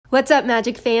What's up,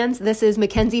 Magic fans? This is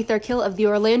Mackenzie Thurkill of the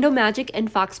Orlando Magic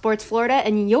and Fox Sports Florida,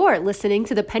 and you're listening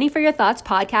to the Penny for Your Thoughts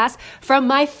podcast from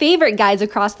my favorite guys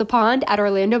across the pond at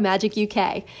Orlando Magic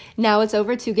UK. Now it's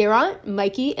over to Geraint,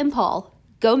 Mikey, and Paul.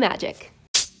 Go Magic!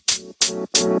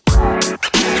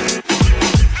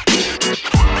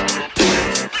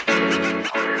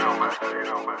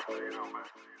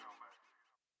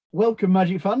 Welcome,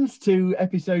 Magic fans, to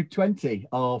episode 20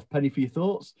 of Penny for Your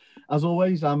Thoughts. As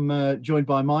always, I'm joined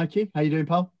by Mikey. How you doing,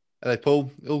 pal? Hello,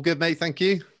 Paul. All good, mate. Thank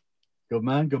you. Good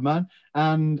man, good man.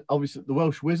 And obviously the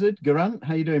Welsh Wizard, Geraint.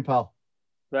 How you doing, pal?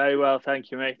 Very well, thank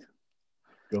you, mate.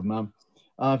 Good man.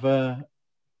 I've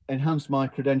enhanced my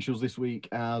credentials this week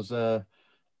as a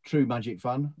true Magic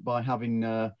fan by having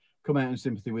come out in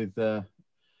sympathy with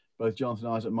both Jonathan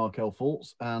Isaac and Markel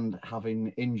Fultz and having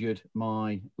injured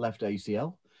my left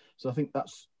ACL. So I think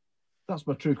that's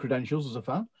my true credentials as a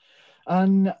fan.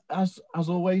 And as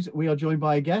always, we are joined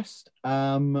by a guest.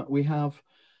 We have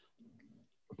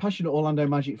a passionate Orlando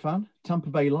Magic fan, Tampa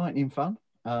Bay Lightning fan,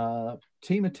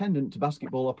 team attendant to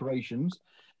basketball operations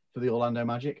for the Orlando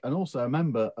Magic, and also a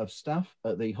member of staff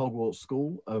at the Hogwarts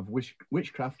School of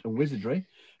Witchcraft and Wizardry,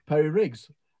 Perry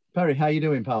Riggs. Perry, how you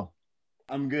doing, pal?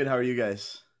 I'm good. How are you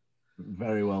guys?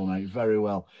 Very well, mate. Very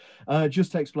well.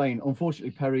 Just to explain, unfortunately,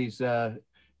 Perry's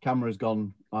camera's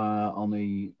gone on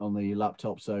the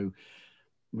laptop, so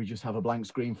we just have a blank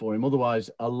screen for him. Otherwise,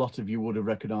 a lot of you would have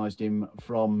recognised him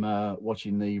from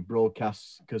watching the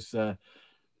broadcasts, because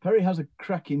Perry has a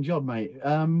cracking job, mate.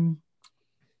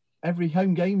 Every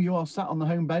home game, you are sat on the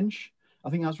home bench.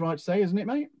 I think that's right to say, isn't it,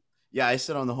 mate? Yeah, I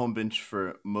sit on the home bench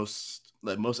for most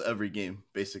every game,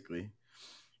 basically.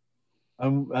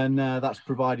 And that's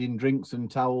providing drinks and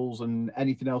towels and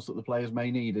anything else that the players may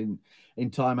need in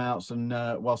timeouts and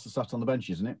whilst they're sat on the bench,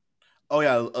 isn't it? Oh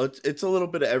yeah, it's a little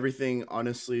bit of everything,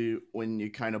 honestly. When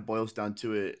you kind of boils down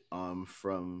to it,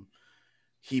 from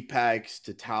heat packs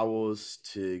to towels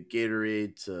to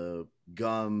Gatorade to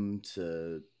gum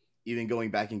to even going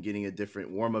back and getting a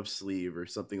different warm-up sleeve or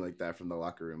something like that from the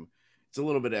locker room. It's a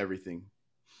little bit of everything.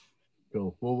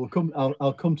 Cool. Well,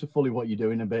 I'll come to fully what you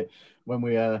do in a bit when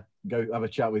we go have a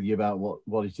chat with you about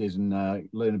what it is and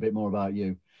learn a bit more about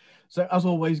you. So as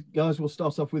always, guys, we'll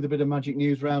start off with a bit of Magic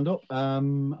News Roundup. I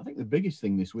think the biggest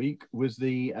thing this week was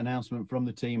the announcement from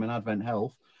the team and Advent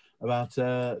Health about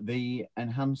the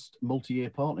enhanced multi-year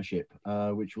partnership,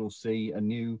 which will see a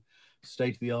new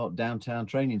state-of-the-art downtown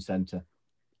training centre.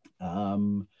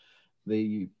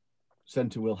 The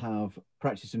centre will have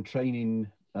practice and training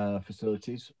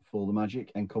facilities for the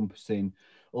Magic, encompassing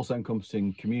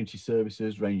community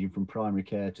services ranging from primary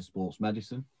care to sports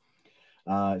medicine.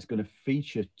 It's going to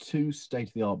feature 2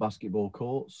 state-of-the-art basketball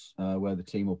courts where the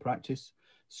team will practice,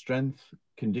 strength,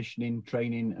 conditioning,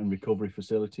 training and recovery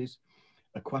facilities,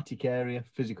 aquatic area,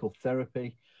 physical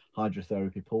therapy,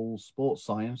 hydrotherapy pools, sports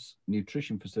science,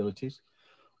 nutrition facilities,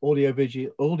 audio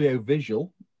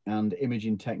visual and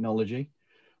imaging technology,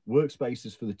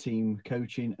 workspaces for the team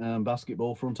coaching and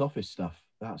basketball front office staff.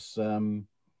 That's going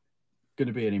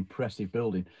to be an impressive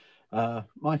building.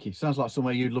 Mikey, sounds like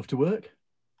somewhere you'd love to work.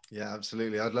 Yeah,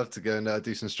 absolutely. I'd love to go and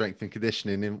do some strength and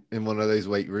conditioning in one of those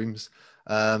weight rooms.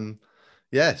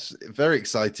 Yes, very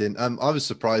exciting. I was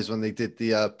surprised when they did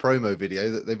the promo video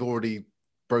that they've already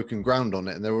broken ground on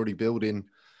it and they're already putting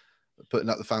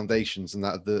up the foundations and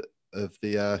that of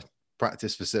the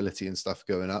practice facility and stuff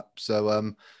going up.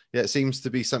 So yeah, it seems to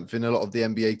be something a lot of the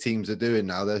NBA teams are doing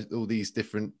now. There's all these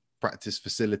different practice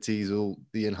facilities, all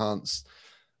the enhanced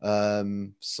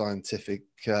scientific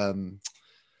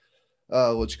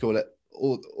what do you call it?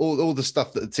 All the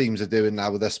stuff that the teams are doing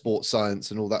now with their sports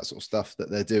science and all that sort of stuff that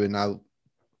they're doing now.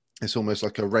 It's almost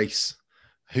like a race.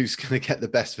 Who's going to get the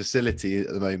best facility at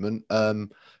the moment?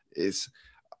 It's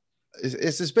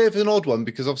a bit of an odd one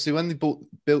because obviously when they built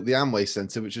the Amway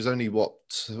Center, which was only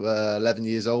 11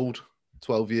 years old,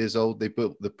 12 years old, they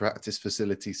built the practice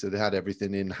facility, so they had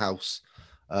everything in house.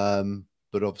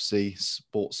 But obviously,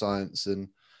 sports science and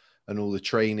all the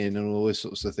training and all those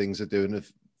sorts of things are doing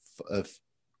have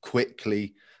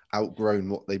quickly outgrown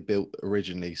what they built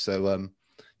originally. So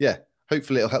yeah,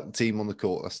 hopefully it'll help the team on the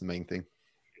court. That's the main thing.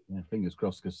 Yeah, fingers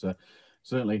crossed, because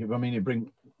certainly, I mean, it brings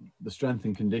the strength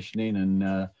and conditioning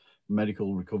and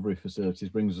medical recovery facilities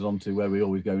brings us on to where we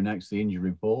always go next, the injury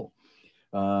report.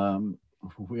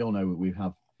 We all know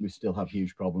we still have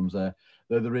huge problems there,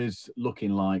 though there is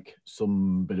looking like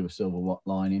some bit of a silver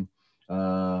lining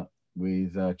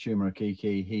with Chuma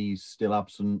Okeke. He's still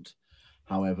absent.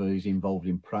 However, he's involved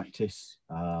in practice.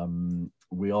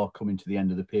 We are coming to the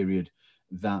end of the period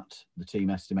that the team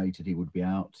estimated he would be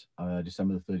out.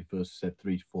 December the 31st said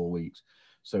 3 to 4 weeks.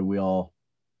 So we are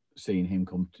seeing him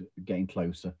getting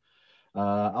closer.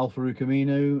 Alpha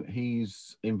Camino,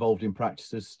 he's involved in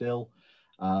practices still.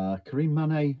 Karim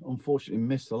Mane unfortunately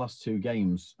missed the last 2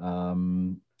 games,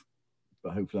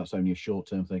 but hopefully that's only a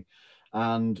short-term thing.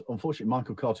 And unfortunately,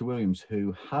 Michael Carter-Williams,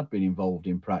 who had been involved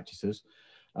in practices,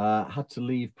 had to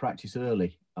leave practice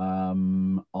early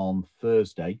on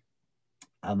Thursday,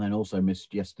 and then also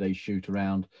missed yesterday's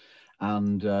shoot-around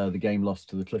and the game lost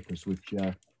to the Clippers, which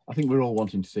I think we're all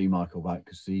wanting to see Michael back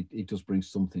because he does bring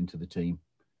something to the team.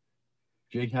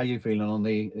 G, how are you feeling on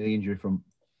the injury front?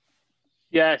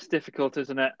 Yeah, it's difficult,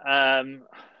 isn't it?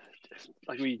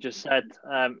 Like we just said,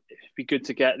 it'd be good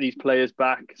to get these players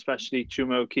back, especially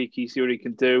Chuma Okeke, see what he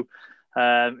can do.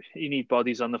 You need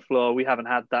bodies on the floor. We haven't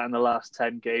had that in the last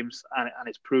 10 games, and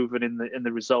it's proven in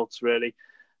the results, really.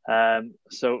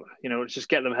 So, let's just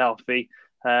get them healthy,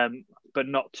 but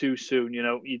not too soon.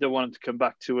 You don't want them to come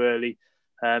back too early,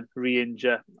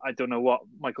 re-injure. I don't know what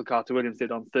Michael Carter-Williams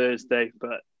did on Thursday,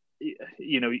 but,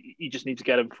 you just need to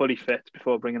get them fully fit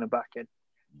before bringing them back in.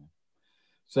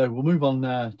 So we'll move on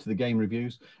to the game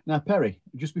reviews. Now, Perry,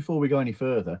 just before we go any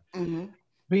further,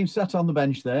 being sat on the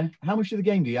bench there, how much of the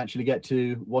game do you actually get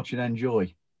to watch and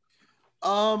enjoy?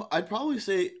 I'd probably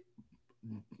say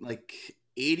like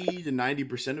 80 to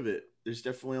 90% of it. There's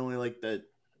definitely only like that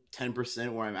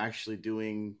 10% where I'm actually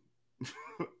doing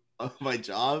my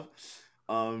job.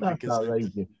 That's because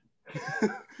outrageous.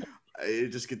 I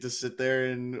just get to sit there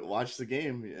and watch the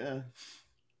game. Yeah.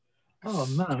 Oh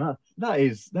man, that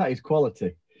is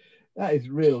quality. That is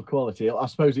real quality. I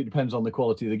suppose it depends on the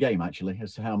quality of the game, actually,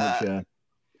 as to how much.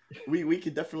 We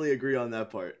could definitely agree on that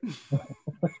part.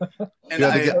 And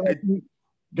Yeah, I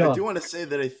Go do on. want to say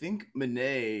that I think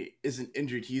Mane isn't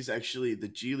injured. He's actually, the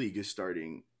G League is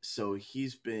starting, so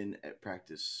he's been at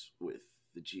practice with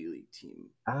the G League team.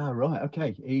 Right.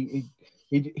 Okay.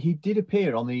 He did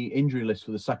appear on the injury list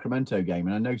for the Sacramento game,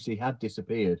 and I noticed he had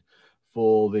disappeared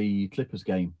for the Clippers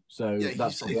game. So Yeah,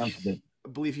 that's probably answered it. I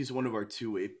believe he's one of our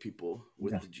two-way people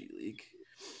with the G League.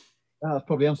 That's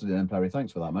probably answered it then, Perry.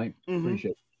 Thanks for that, mate. Mhm.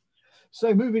 Appreciate it.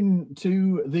 So moving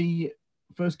to the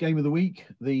first game of the week,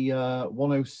 the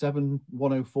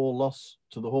 107-104 loss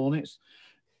to the Hornets.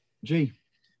 G,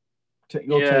 take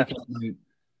your take on it.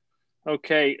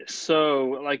 Okay,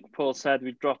 so like Paul said,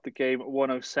 we dropped the game at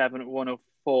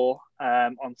 107-104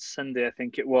 on Sunday, I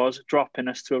think it was, dropping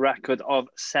us to a record of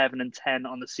 7-10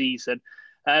 on the season.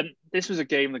 This was a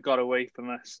game that got away from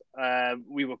us.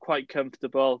 We were quite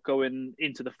comfortable going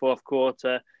into the fourth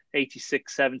quarter,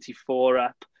 86-74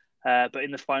 up. But in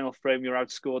the final frame, you're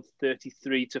outscored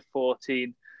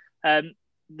 33-14.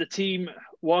 The team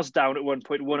was down at one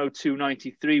point,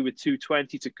 102-93 with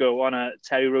 2:20 to go on a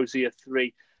Terry Rozier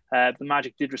 3. The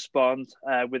Magic did respond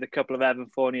with a couple of Evan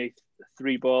Fournier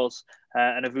 3 balls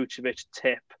and a Vucevic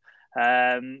tip.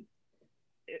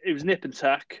 It was nip and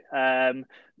tuck,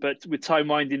 but with time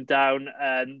winding down,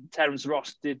 Terrence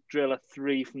Ross did drill a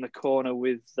 3 from the corner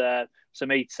with some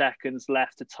 8 seconds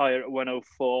left to tie it at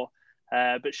 104.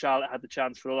 But Charlotte had the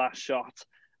chance for the last shot,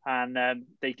 and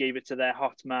they gave it to their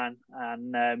hot man.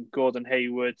 And Gordon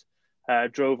Hayward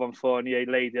drove on Fournier,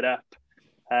 laid it up.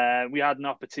 We had an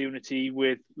opportunity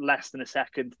with less than a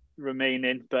second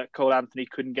remaining, but Cole Anthony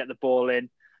couldn't get the ball in.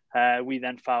 We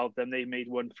then fouled them. They made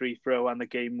one free throw, and the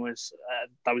game was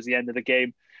that was the end of the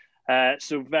game.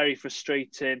 So very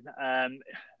frustrating.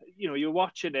 You're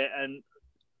watching it, and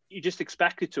you just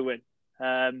expected to win.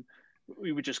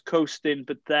 We were just coasting,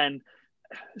 but then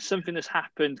something that's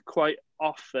happened quite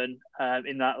often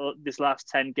in this last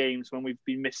 10 games when we've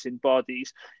been missing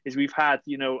bodies is we've had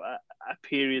a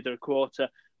period or a quarter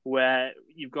where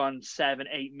you've gone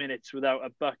 7-8 minutes without a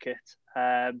bucket,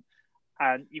 and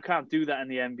you can't do that in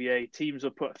the NBA. Teams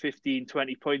will put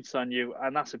 15-20 points on you,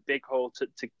 and that's a big hole to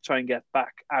try and get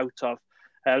back out of.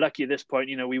 Lucky at this point,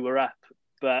 we were up,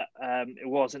 but it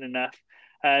wasn't enough.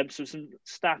 So some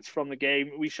stats from the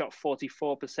game. We shot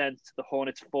 44%, the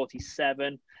Hornets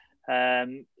 47%.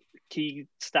 Key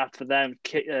stat for them,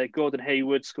 Gordon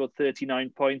Hayward scored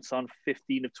 39 points on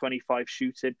 15 of 25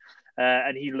 shooting.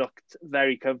 And he looked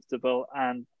very comfortable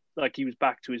and like he was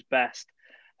back to his best.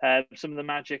 Some of the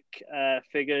Magic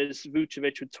figures,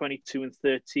 Vucevic with 22 and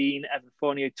 13, Evan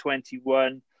Fournier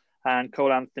 21, and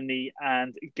Cole Anthony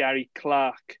and Gary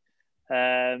Clark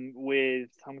with,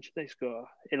 how much did they score?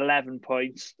 11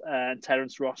 points, and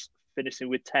Terrence Ross finishing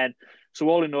with 10. So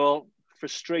all in all,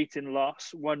 frustrating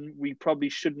loss, one we probably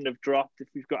shouldn't have dropped if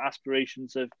we've got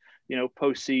aspirations of,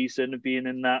 postseason, of being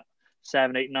in that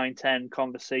 7, 8, 9, 10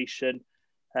 conversation.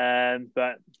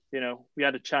 But, we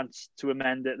had a chance to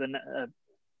amend it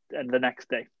the next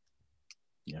day.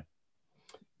 Yeah.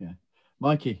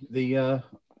 Mikey, the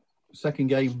second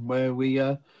game where we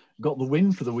got the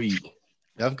win for the week.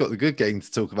 Yeah, I've got the good game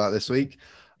to talk about this week.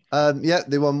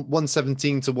 They won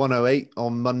 117 to 108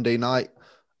 on Monday night.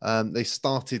 They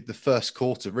started the first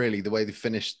quarter really the way they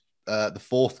finished the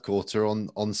fourth quarter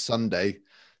on Sunday.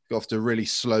 Got off to a really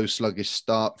slow, sluggish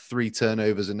start. 3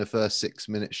 turnovers in the first 6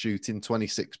 minutes, shooting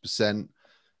 26%,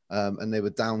 and they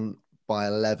were down by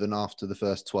 11 after the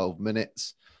first 12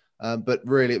 minutes. But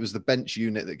really, it was the bench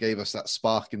unit that gave us that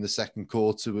spark in the second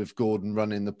quarter, with Gordon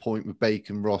running the point with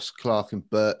Bacon, Ross, Clark, and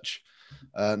Birch.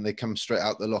 They come straight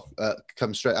out in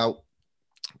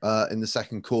the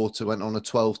second quarter, went on a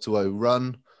 12-0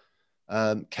 run.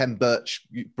 Ken Birch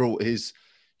brought his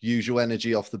usual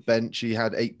energy off the bench. He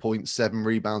had 8.7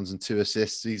 rebounds and 2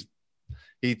 assists.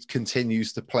 He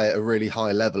continues to play at a really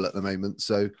high level at the moment,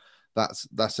 so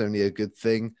that's only a good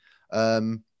thing.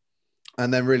 And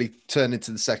then really turn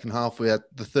into the second half. We had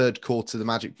the third quarter, the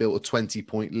Magic built a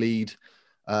 20-point lead,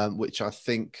 which I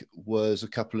think was a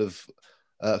couple of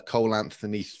Cole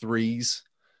Anthony threes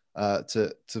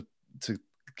to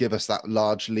give us that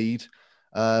large lead.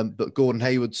 But Gordon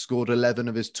Hayward scored 11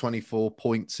 of his 24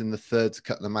 points in the third to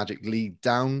cut the Magic lead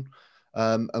down.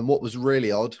 And what was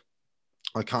really odd,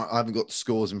 I haven't got the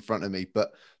scores in front of me,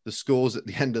 but the scores at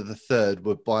the end of the third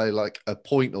were by like a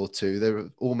point or two. They were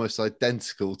almost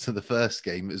identical to the first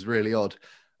game. It was really odd.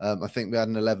 I think we had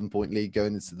an 11-point lead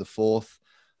going into the fourth.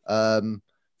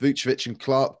 Vucevic and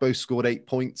Clark both scored 8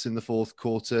 points in the fourth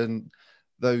quarter, and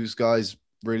those guys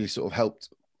really sort of helped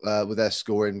with their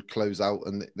scoring close out,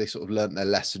 and they sort of learnt their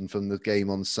lesson from the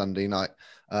game on Sunday night.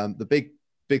 The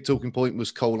big talking point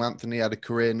was Cole Anthony had a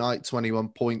career night, 21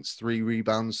 points, 3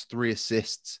 rebounds, 3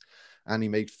 assists, and he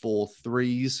made 4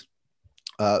 threes.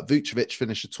 Vucevic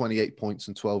finished at 28 points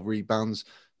and 12 rebounds.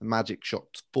 The Magic shot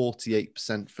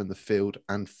 48% from the field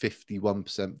and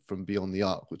 51% from beyond the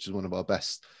arc, which is one of our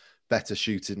better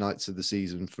shooting nights of the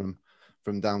season from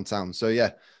downtown. So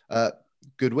yeah,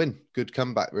 good win, good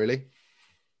comeback, really.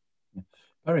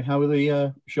 Barry, how were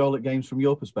the Charlotte games from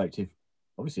your perspective?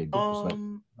 Obviously a good perspective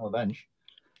on the bench.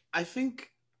 I think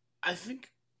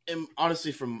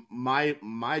honestly, from my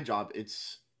job,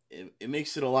 it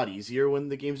makes it a lot easier when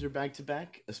the games are back to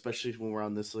back, especially when we're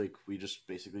on this, like, we just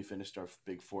basically finished our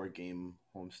big 4-game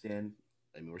homestand.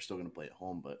 I mean, we're still going to play at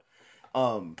home, but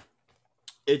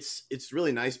it's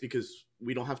really nice because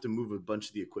we don't have to move a bunch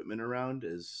of the equipment around,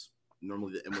 as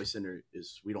normally the Amway Center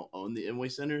we don't own the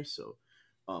Amway Center, so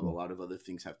a lot of other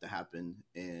things have to happen,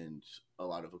 and a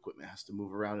lot of equipment has to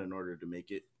move around in order to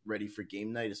make it ready for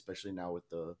game night, especially now with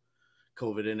the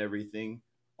COVID and everything.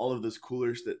 All of those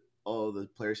coolers that all the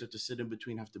players have to sit in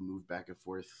between have to move back and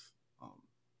forth.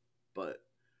 But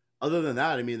other than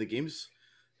that, I mean, the games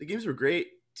were great.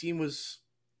 Team was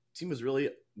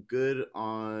really good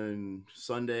on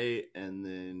Sunday, and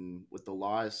then with the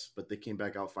loss, but they came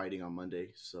back out fighting on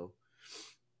Monday, so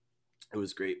it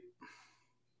was great.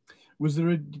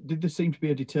 Did there seem to be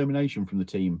a determination from the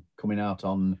team coming out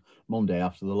on Monday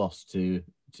after the loss to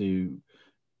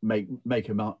make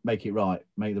it right,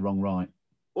 make the wrong right?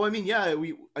 Well, I mean, yeah,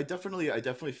 I definitely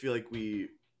feel like we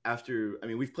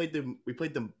played them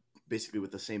basically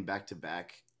with the same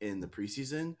back-to-back in the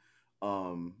preseason,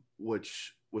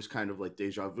 which was kind of like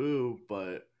deja vu,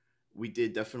 but we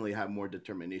did definitely have more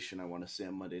determination, I want to say,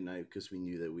 on Monday night, because we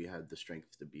knew that we had the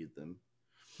strength to beat them.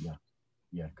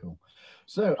 Yeah, cool.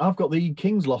 So I've got the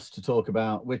Kings loss to talk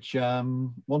about, which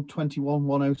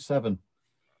 121-107.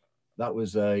 That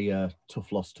was a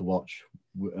tough loss to watch.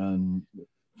 And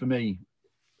for me,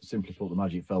 simply put, the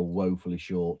Magic fell woefully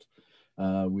short.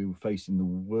 We were facing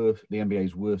the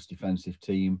NBA's worst defensive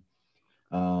team.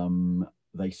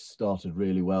 They started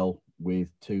really well with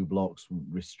 2 blocks,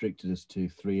 restricted us to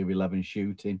 3 of 11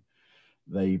 shooting.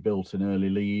 They built an early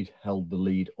lead, held the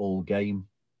lead all game.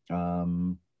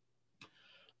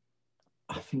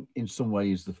 I think in some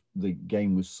ways the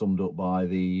game was summed up by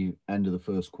the end of the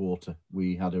first quarter.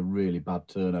 We had a really bad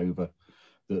turnover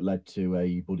that led to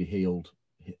a Buddy Hield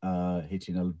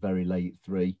hitting a very late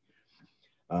 3.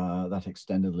 That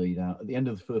extended the lead out. At the end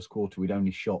of the first quarter, we'd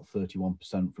only shot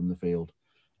 31% from the field.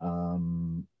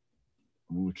 We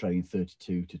were trailing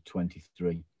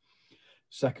 32-23.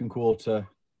 Second quarter,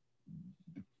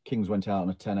 Kings went out on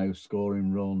a 10-0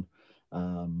 scoring run.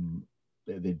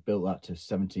 They'd built that to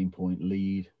 17-point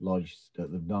lead, largest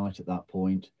at the night at that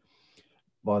point.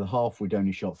 By the half, we'd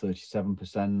only shot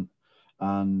 37%.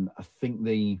 And I think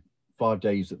the 5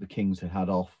 days that the Kings had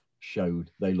off showed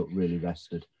they looked really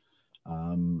rested.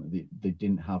 They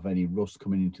didn't have any rust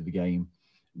coming into the game.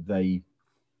 They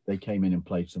came in and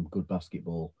played some good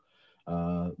basketball.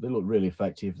 They looked really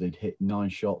effective. They'd hit 9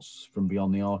 shots from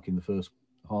beyond the arc in the first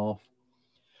half.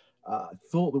 I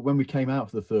thought that when we came out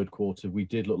for the third quarter, we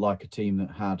did look like a team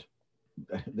that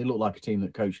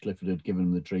Coach Clifford had given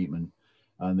them the treatment,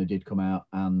 and they did come out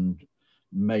and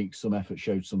make some effort,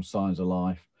 showed some signs of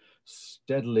life.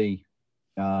 Steadily,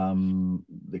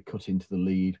 they cut into the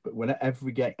lead, but when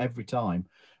every time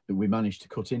that we managed to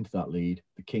cut into that lead,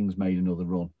 the Kings made another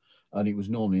run, and it was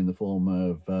normally in the form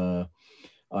of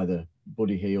either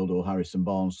Buddy Hield or Harrison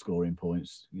Barnes scoring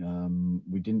points.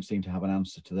 We didn't seem to have an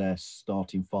answer to their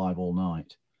starting five all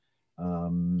night.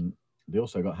 They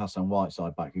also got Hassan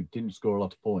Whiteside back, who didn't score a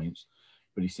lot of points,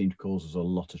 but he seemed to cause us a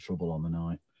lot of trouble on the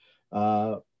night.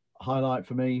 Highlight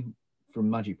for me, from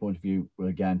Magic point of view,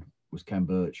 again, was Ken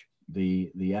Birch.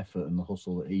 The effort and the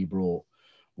hustle that he brought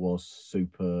was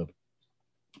superb.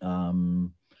 I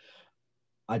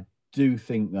do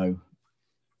think, though,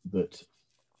 that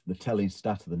the telling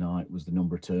stat of the night was the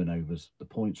number of turnovers, the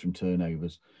points from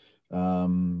turnovers.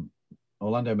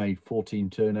 Orlando made 14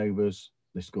 turnovers.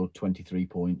 They scored 23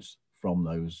 points from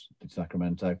those, did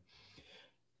Sacramento.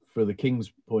 For the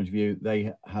Kings' point of view,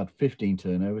 they had 15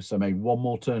 turnovers, so made one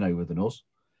more turnover than us,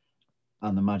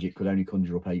 and the Magic could only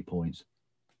conjure up 8 points.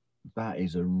 That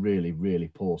is a really, really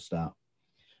poor stat.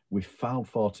 We fouled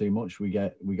far too much. They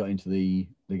got into the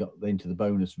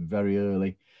bonus very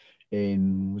early.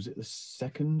 Was it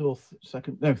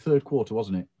the third quarter,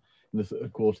 wasn't it? In the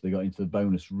third quarter, they got into the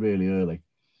bonus really early.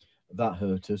 That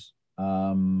hurt us.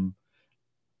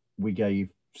 We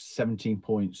gave 17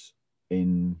 points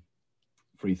in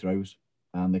free throws,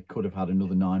 and they could have had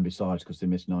another 9 besides because they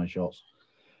missed 9 shots.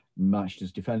 Matched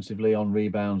us defensively on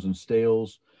rebounds and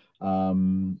steals.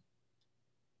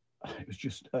 It was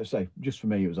just for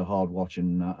me, it was a hard watch,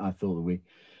 and I thought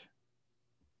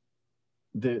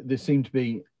that there seemed to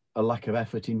be a lack of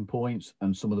effort in points,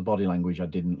 and some of the body language I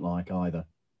didn't like either.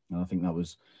 And I think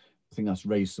that's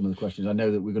raised some of the questions. I know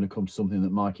that we're going to come to something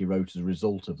that Mikey wrote as a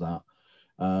result of that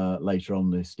later on,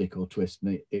 the stick or twist.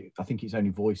 And I think it's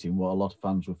only voicing what a lot of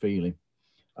fans were feeling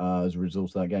as a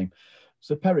result of that game.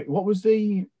 So, Perry, what was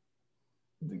the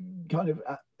kind of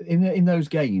in those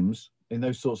games, in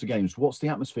those sorts of games, what's the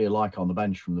atmosphere like on the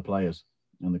bench from the players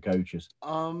and the coaches?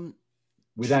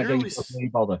 Without getting any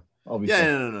bother. Obviously.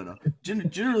 Yeah, no.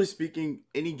 Generally speaking,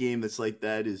 any game that's like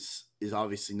that is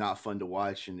obviously not fun to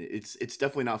watch, and it's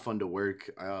definitely not fun to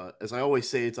work. As I always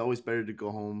say, it's always better to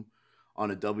go home on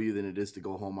a W than it is to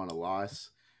go home on a loss,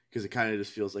 because it kind of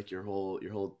just feels like your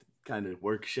whole kind of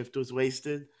work shift was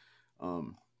wasted.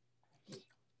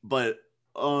 But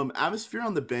atmosphere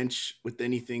on the bench with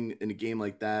anything in a game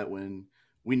like that, when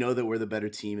we know that we're the better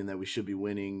team and that we should be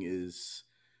winning, is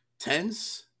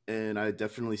tense. And I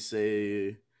definitely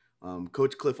say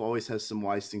Coach Cliff always has some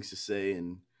wise things to say,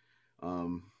 and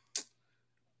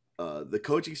the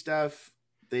coaching staff,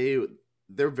 they're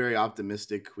very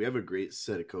optimistic. We have a great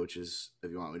set of coaches, if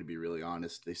you want me to be really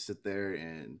honest. They sit there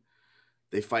and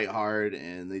they fight hard,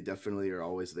 and they definitely are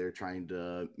always there trying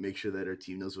to make sure that our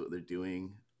team knows what they're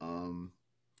doing.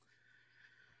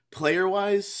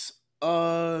 Player-wise,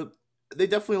 they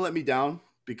definitely let me down,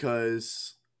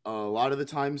 because a lot of the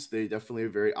times they definitely are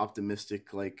very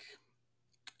optimistic. Like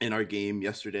in our game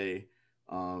yesterday,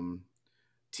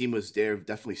 team was there,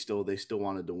 definitely they still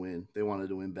wanted to win. They wanted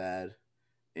to win bad.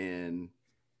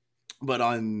 But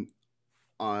on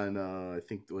I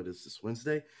think, what is this,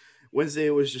 Wednesday? Wednesday,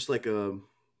 it was just like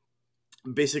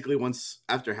basically once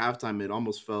after halftime, it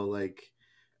almost felt like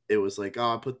it was like,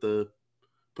 oh, put the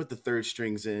third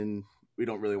strings in. We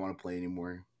don't really want to play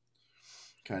anymore.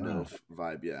 Kind of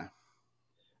vibe, yeah.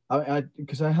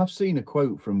 Because I have seen a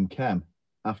quote from Kem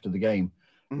after the game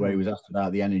where he was asked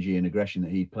about the energy and aggression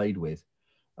that he played with,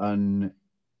 and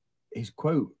his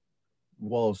quote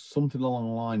was something along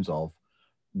the lines of,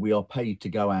 "We are paid to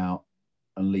go out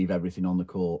and leave everything on the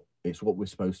court. It's what we're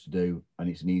supposed to do, and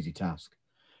it's an easy task."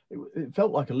 It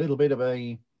felt like a little bit of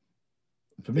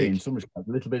for me, in some respects,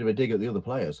 a little bit of a dig at the other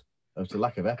players as to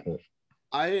lack of effort.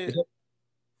 I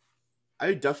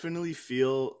definitely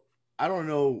feel, I don't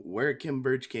know where Kem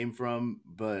Birch came from,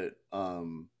 but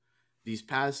these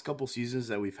past couple seasons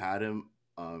that we've had him,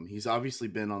 he's obviously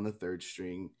been on the third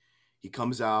string. He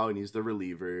comes out and he's the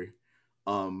reliever.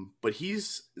 But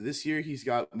this year he's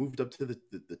got moved up to the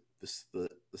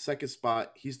second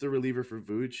spot. He's the reliever for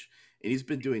Vooch, and he's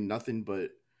been doing nothing but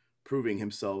proving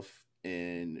himself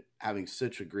and having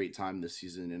such a great time this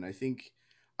season. And I think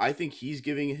he's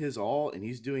giving his all, and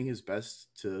he's doing his best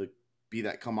to be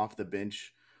that come off the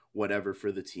bench whatever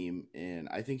for the team. And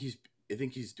I think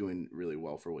he's doing really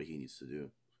well for what he needs to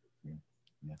do.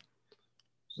 Yeah.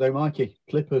 So, Mikey,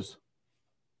 Clippers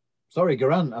Sorry,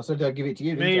 Garant. I said I'd give it to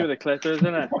you. Me with the Clippers,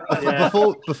 isn't it? Yeah.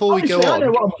 Before we go I know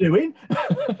on, what I'm doing.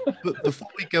 but before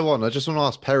we go on, I just want to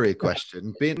ask Perry a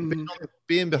question.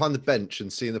 Being behind the bench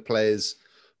and seeing the players'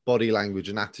 body language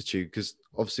and attitude, because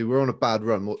obviously we're on a bad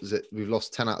run. What is it? We've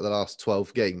lost 10 out of the last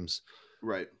 12 games.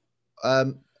 Right.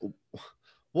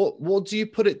 What do you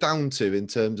put it down to in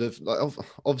terms of, like,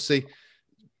 obviously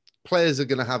players are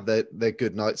going to have their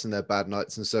good nights and their bad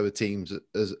nights, and so are teams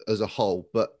as a whole.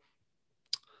 But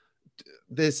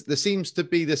there seems to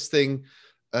be this thing,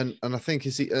 and I think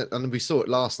and we saw it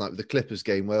last night with the Clippers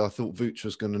game where I thought Vooch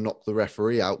was going to knock the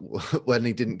referee out when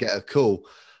he didn't get a call.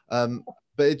 But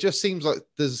it just seems like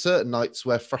there's certain nights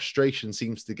where frustration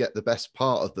seems to get the best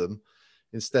part of them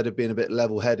instead of being a bit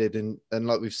level-headed. And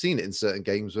like we've seen it in certain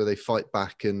games where they fight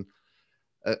back and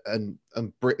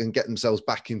get themselves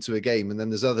back into a game. And then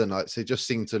there's other nights they just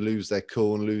seem to lose their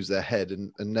cool and lose their head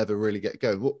and never really get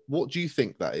going. What do you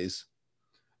think that is?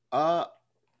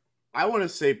 I want to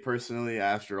say personally,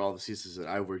 after all the seasons that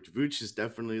I've worked, Vooch is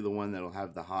definitely the one that'll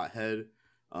have the hot head.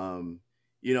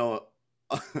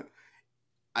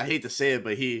 I hate to say it,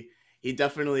 but he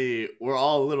definitely, we're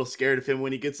all a little scared of him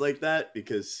when he gets like that,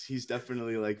 because he's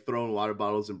definitely like throwing water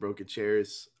bottles and broken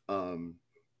chairs.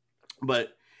 But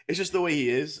it's just the way he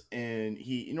is, and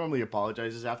he normally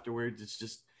apologizes afterwards. It's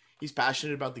just, he's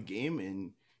passionate about the game,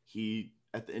 and he,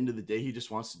 at the end of the day, he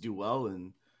just wants to do well.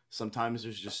 And sometimes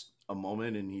there's just a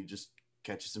moment and he just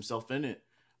catches himself in it.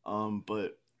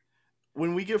 But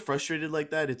when we get frustrated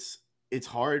like that, it's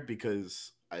hard,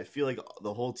 because I feel like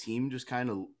the whole team just kind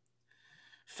of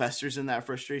festers in that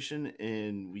frustration,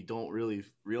 and we don't really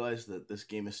realize that this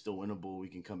game is still winnable. We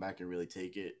can come back and really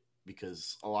take it,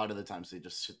 because a lot of the times they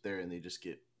just sit there and they just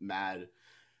get mad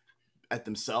at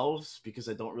themselves, because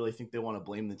I don't really think they want to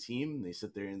blame the team. They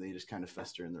sit there and they just kind of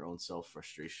fester in their own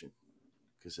self-frustration,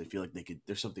 because I feel like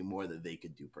there's something more that they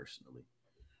could do personally.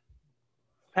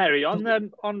 Perry,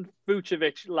 on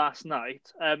Vucevic last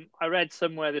night, I read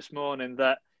somewhere this morning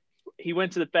that he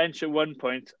went to the bench at one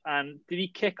point, and did he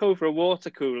kick over a water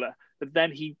cooler? But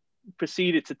then he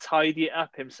proceeded to tidy it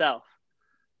up himself.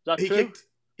 Is that true?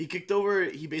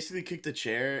 He basically kicked a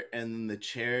chair, and then the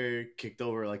chair kicked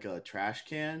over like a trash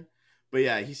can. But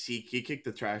yeah, he kicked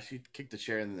the chair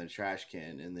and then the trash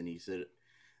can, and then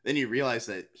he realized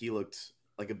that he looked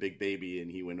like a big baby, and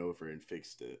he went over and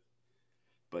fixed it.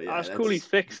 But yeah, that's cool. He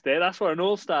fixed it. That's what an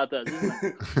all-star does, isn't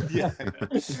it? Yeah.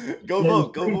 Go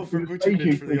vote for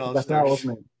Vucevic for the all-star.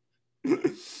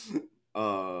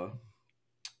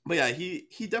 But yeah,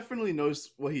 he definitely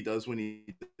knows what he does when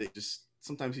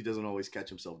sometimes he doesn't always catch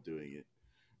himself doing it.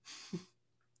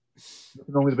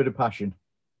 Nothing wrong with a bit of passion.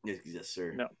 Yes,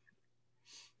 sir. No.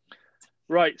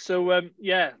 Right, so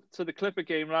so the Clipper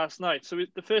game last night. So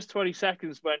the first 20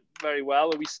 seconds went very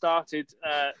well. We started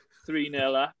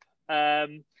 3-0 up.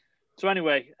 So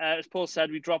anyway, as Paul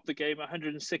said, we dropped the game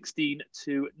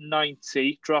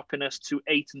 116-90, dropping us to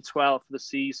 8-12 for the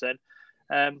season.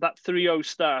 That 3-0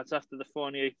 start after the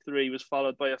Fournier 3 was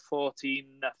followed by a 14-0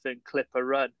 Clipper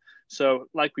run. So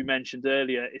like we mentioned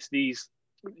earlier, it's these,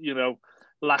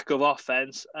 lack of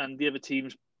offense, and the other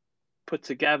teams put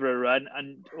together a run,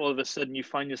 and all of a sudden you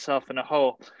find yourself in a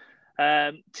hole.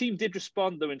 Team did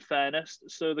respond, though, in fairness.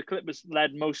 So the Clippers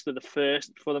led most of the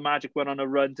first before the Magic went on a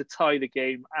run to tie the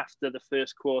game after the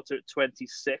first quarter at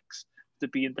 26, to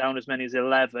being down as many as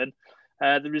 11.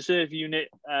 The reserve unit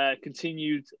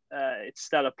continued its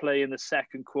stellar play in the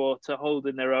second quarter,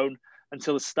 holding their own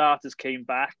until the starters came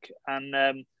back. And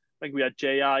I think we had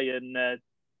J.I. and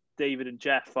David and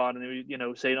Jeff on, and they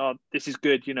were, saying, "Oh, this is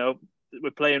good.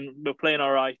 We're playing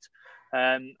all right."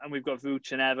 And we've got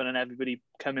Vooch and Evan and everybody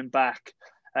coming back.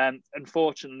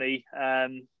 Unfortunately,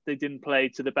 they didn't play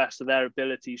to the best of their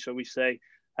ability, shall we say.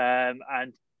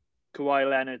 And Kawhi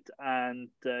Leonard and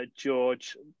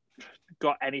George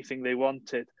got anything they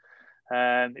wanted.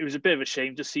 It was a bit of a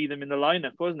shame to see them in the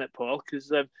lineup, wasn't it, Paul?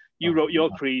 Because you wrote your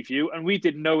preview, and we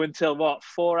didn't know until,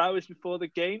 4 hours before the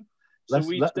game? So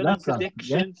we've done our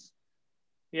predictions.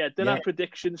 Done our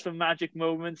predictions for Magic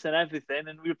moments and everything,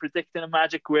 and we were predicting a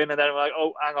Magic win, and then we're like,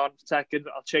 "Oh, hang on a second,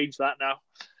 I'll change that now."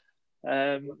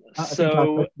 I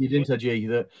think you didn't, G,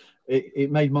 that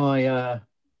it made my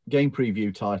game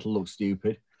preview title look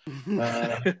stupid.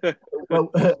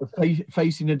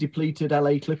 Facing a depleted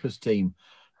LA Clippers team.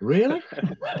 Really?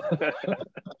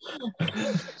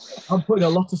 I'm putting a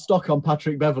lot of stock on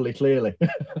Patrick Beverley, clearly.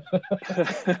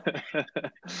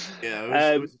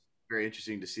 Yeah, it was very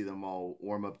interesting to see them all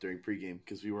warm up during pregame,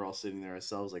 because we were all sitting there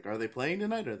ourselves like, are they playing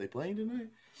tonight?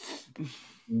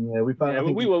 Yeah, we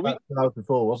found we out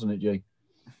before, wasn't it, G?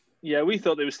 Yeah, we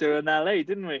thought they were still in LA,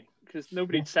 didn't we? Because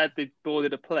nobody said they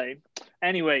boarded a plane.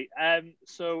 Anyway,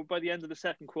 so by the end of the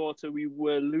second quarter, we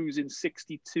were losing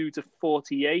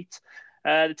 62-48.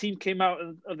 The team came out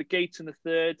of the gates in the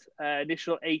third,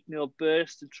 initial 8-0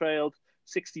 burst and trailed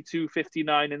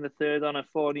 62-59 in the third on a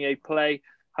Fournier play.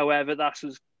 However, that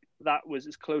was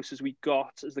as close as we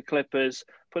got as the Clippers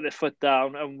put their foot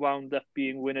down and wound up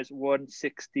being winners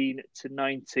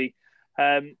 116-90.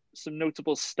 Some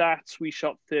notable stats: we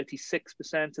shot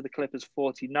 36% to the Clippers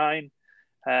 49.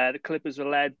 The Clippers were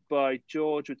led by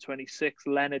George with 26,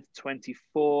 Leonard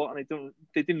 24, and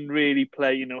they didn't really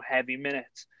play heavy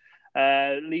minutes.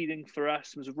 Leading for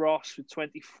us was Ross with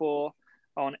 24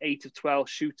 on 8 of 12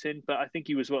 shooting, but I think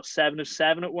he was 7 of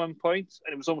 7 at one point,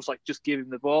 and it was almost like just give him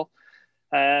the ball.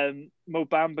 Mo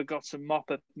Bamba got some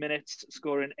mop-up minutes,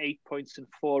 scoring 8 points and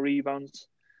 4 rebounds.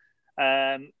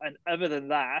 And other than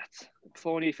that,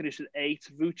 Fournier finished with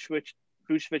 8, Vucevic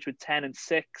with 10 and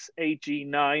 6, AG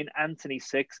 9, Anthony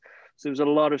 6. So there was a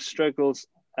lot of struggles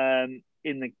in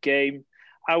the game.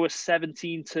 Our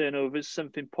 17 turnovers,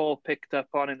 something Paul picked up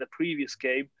on in the previous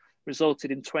game,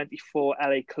 resulted in 24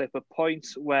 LA Clipper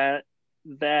points, where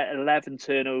their 11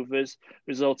 turnovers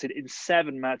resulted in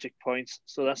 7 Magic points.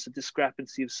 So that's a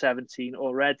discrepancy of 17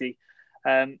 already.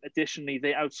 Additionally,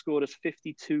 they outscored us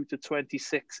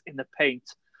 52-26 in the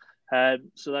paint.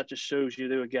 So that just shows you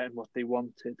they were getting what they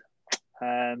wanted.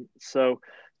 So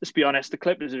let's be honest, the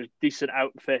Clippers are a decent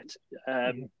outfit.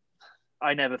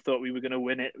 I never thought we were going to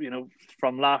win it,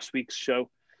 from last week's show.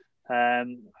 I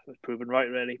was proven right,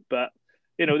 really. But,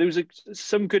 there was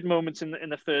some good moments in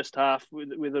the first half with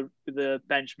the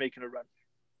bench making a run.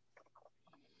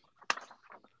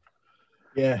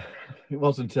 Yeah, it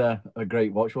wasn't a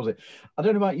great watch, was it? I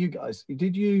don't know about you guys. I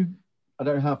don't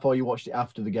know how far you watched it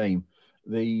after the game.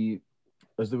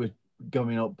 As they were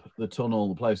going up the tunnel,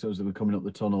 the players as they were coming up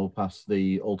the tunnel past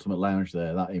the Ultimate Lounge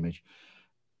there, that image.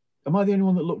 Am I the only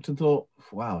one that looked and thought,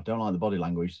 wow, I don't like the body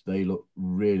language. They look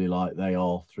really like they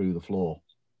are through the floor.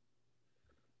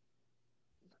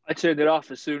 I turned it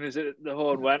off as soon as the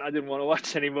horn went. I didn't want to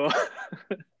watch anymore.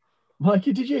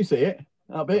 Mikey, did you see it?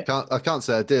 That bit? I can't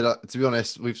say I did. To be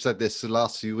honest, we've said this the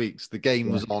last few weeks. The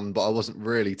game was on, but I wasn't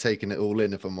really taking it all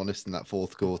in, if I'm honest, in that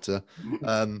fourth quarter.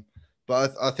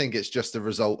 But I think it's just a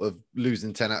result of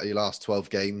losing 10 out of your last 12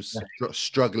 games,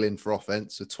 struggling for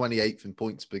offense, so 28th in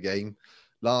points per game,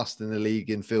 last in the league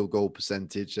in field goal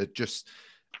percentage. Just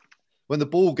when the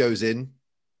ball goes in,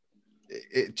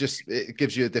 it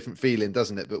gives you a different feeling,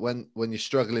 doesn't it? But when you're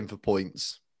struggling for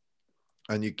points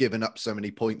and you're giving up so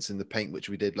many points in the paint, which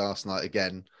we did last night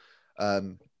again,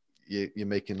 you're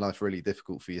making life really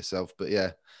difficult for yourself. But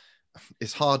yeah,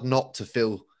 it's hard not to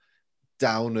feel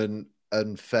down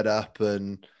and fed up,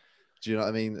 and do you know what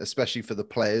I mean? Especially for the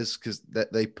players, because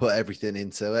they put everything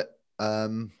into it.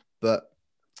 But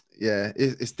yeah,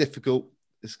 it's difficult.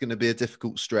 It's going to be a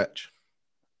difficult stretch.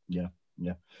 Yeah.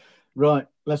 Right,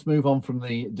 let's move on from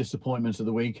the disappointments of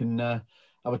the week and have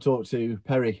a talk to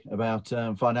Perry about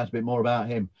find out a bit more about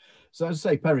him. So as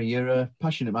I say, Perry, you're a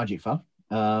passionate Magic fan.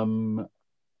 I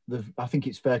think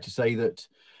it's fair to say that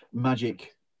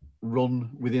Magic run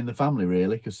within the family,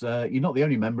 really, because you're not the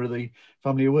only member of the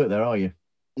family who work there, are you?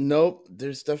 Nope.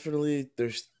 There's 3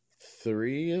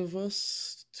 of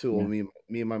us.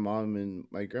 Me and my mom and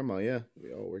my grandma. Yeah,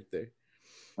 we all work there.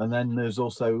 And then there's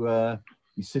also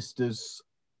your sister's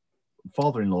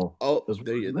father-in-law. Oh,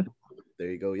 there you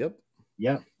go. Yep.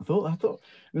 Yeah, I thought I'm going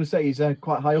to say he's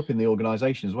quite high up in the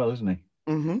organisation as well, isn't he?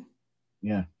 Mm-hmm.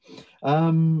 Yeah.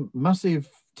 Massive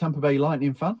Tampa Bay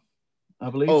Lightning fan,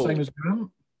 I believe, same as Grant.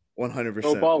 100%.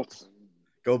 Go Bolts.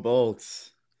 Go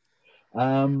Bolts.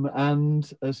 And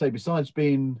as I say, besides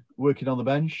working on the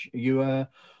bench, you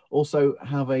also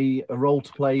have a role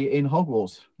to play in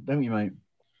Hogwarts, don't you, mate?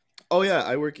 Oh yeah,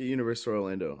 I work at Universal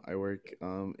Orlando. I work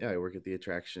at the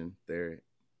attraction there.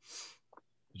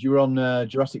 You were on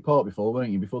Jurassic Park before,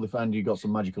 weren't you? Before they found you got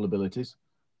some magical abilities.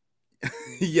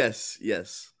 Yes.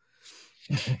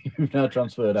 You've now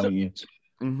transferred, haven't you?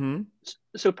 Mm-hmm.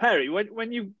 So Perry,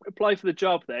 when you apply for the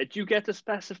job there, do you get to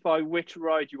specify which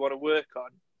ride you want to work on?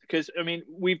 Because I mean,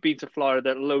 we've been to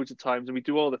Florida loads of times, and we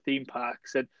do all the theme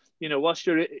parks. And whilst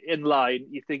you're in line,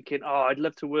 you're thinking, "Oh, I'd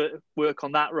love to work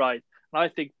on that ride." And I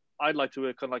think I'd like to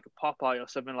work on like a Popeye or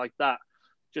something like that,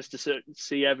 just to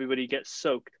see everybody get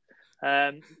soaked.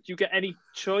 Do you get any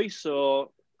choice,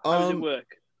 or how does it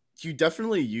work? You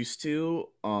definitely used to.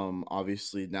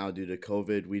 Obviously now due to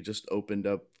COVID, we just opened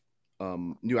up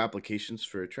new applications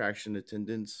for attraction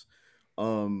attendants.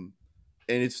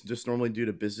 And it's just normally due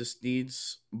to business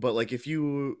needs. But like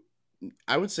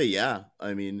I would say, yeah.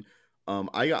 I mean,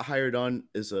 I got hired on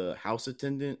as a house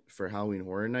attendant for Halloween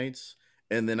Horror Nights.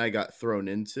 and then I got thrown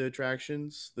into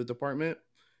attractions, the department,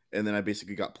 and then I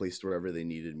basically got placed wherever they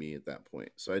needed me at that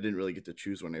point. So I didn't really get to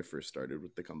choose when I first started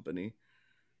with the company.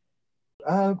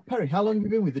 Perry, how long have you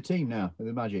been with the team now, with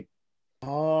the Magic?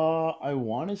 I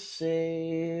want to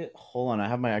say, hold on, I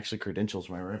have my actually credentials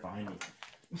right behind me.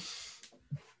 The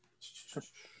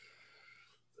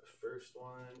first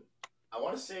one, I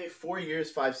want to say 4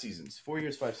 years, 5 seasons. 4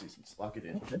 years, 5 seasons. Lock it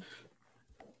in. Okay.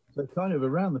 So kind of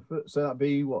around so that'd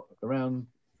be what, around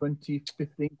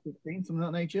 2015, 16, something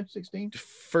of that nature, 16? The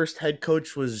first head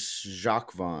coach was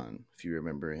Jacques Vaughn, if you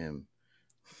remember him.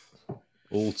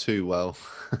 All too well.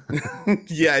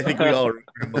 Yeah, I think we all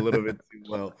remember him a little bit too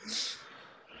well.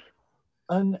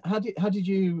 And how did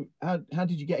you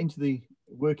get into the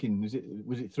working? Was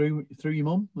it through your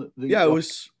mum? Yeah, it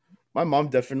was. My mom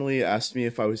definitely asked me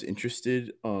if I was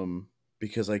interested.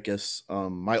 Because I guess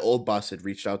my old boss had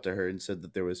reached out to her and said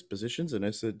that there was positions, and I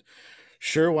said,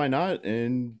 sure, why not?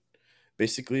 And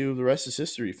basically, the rest is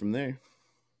history from there.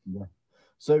 Yeah.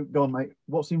 So go on, mate.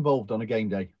 What's involved on a game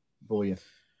day for you?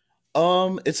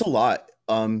 It's a lot.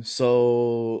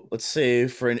 So let's say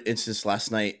for an instance, last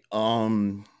night,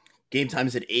 game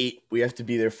time's at 8. We have to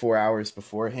be there 4 hours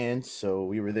beforehand. So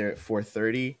we were there at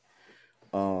 4:30.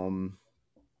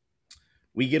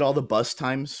 We get all the bus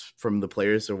times from the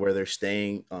players or where they're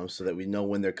staying, so that we know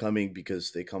when they're coming,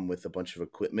 because they come with a bunch of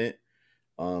equipment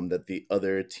that the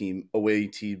other away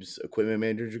team's equipment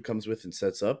manager comes with and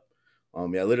sets up.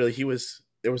 Yeah, literally,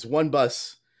 there was one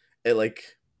bus at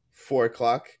like 4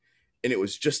 o'clock, and it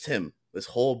was just him. This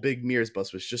whole big Mears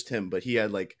bus was just him, but he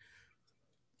had like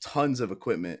tons of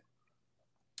equipment,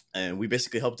 and we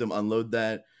basically helped him unload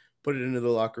that, put it into the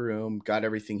locker room, got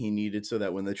everything he needed so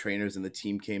that when the trainers and the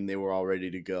team came, they were all ready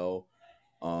to go.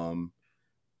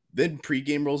 Then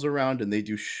pregame rolls around, and they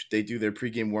do their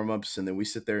pregame warm-ups, and then we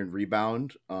sit there and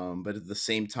rebound. But at the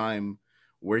same time,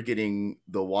 we're getting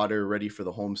the water ready for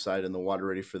the home side and the water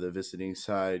ready for the visiting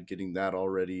side, getting that all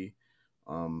ready.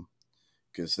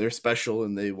 Because they're special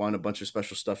and they want a bunch of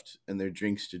special stuff and their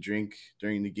drinks to drink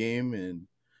during the game. And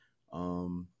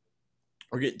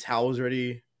we're getting towels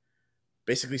ready,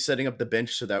 basically setting up the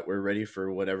bench so that we're ready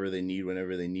for whatever they need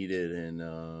whenever they need it.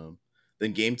 And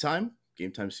then game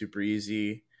time's super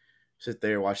easy. Sit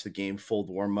there, watch the game, fold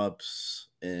warm-ups,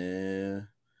 and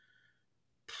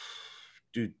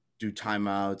do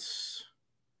timeouts.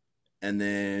 And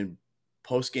then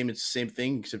post-game, it's the same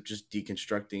thing, except just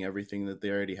deconstructing everything that they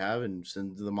already have and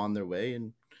sending them on their way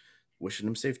and wishing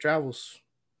them safe travels.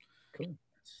 Cool.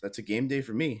 That's a game day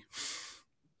for me.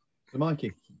 So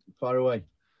Mikey, fire away.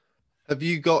 Have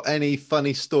you got any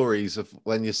funny stories of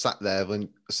when you sat there, when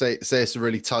say it's a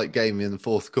really tight game in the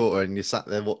fourth quarter and you sat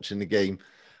there watching the game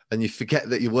and you forget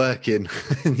that you're working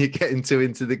and you're getting too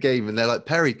into the game and they're like,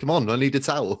 Perry, come on, I need a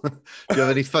towel. Do you have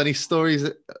any funny stories,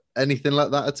 anything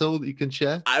like that at all that you can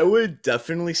share? I would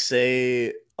definitely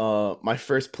say my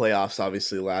first playoffs,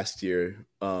 obviously last year,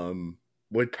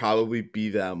 would probably be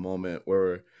that moment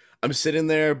where I'm sitting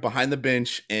there behind the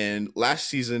bench, and last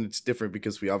season it's different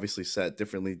because we obviously sat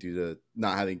differently due to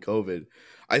not having COVID.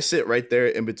 I sit right there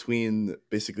in between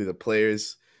basically the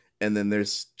players, and then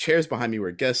there's chairs behind me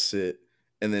where guests sit,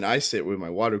 and then I sit with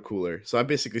my water cooler. So I'm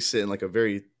basically sitting like a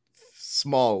very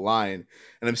small line,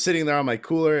 and I'm sitting there on my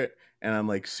cooler, and I'm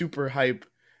like super hype,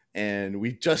 and we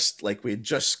had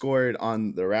just scored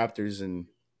on the Raptors, and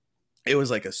it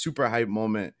was like a super hype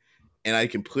moment, and I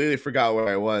completely forgot where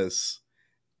I was.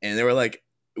 And they were like,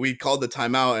 we called the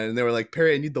timeout, and they were like,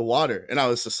 Perry, I need the water. And I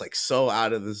was just like so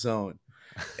out of the zone.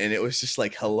 And it was just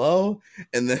like, hello.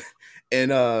 And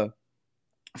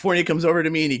Fournier comes over to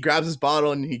me and he grabs his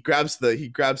bottle and he grabs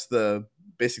the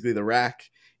basically the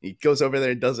rack. He goes over there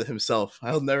and does it himself.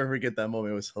 I'll never forget that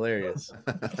moment. It was hilarious.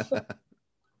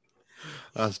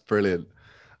 That's brilliant.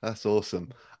 That's awesome.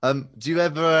 Do you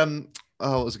ever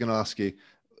I was going to ask you,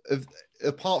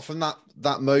 apart from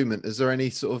that moment, is there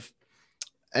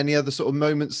any other sort of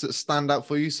moments that stand out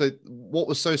for you? So what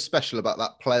was so special about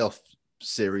that playoff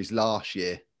series last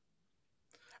year?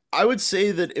 I would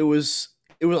say that it was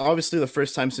obviously the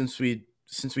first time since we'd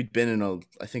been in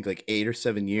I think like 8 or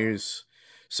 7 years.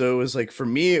 So it was like, for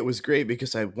me, it was great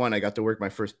because I got to work my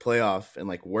first playoff and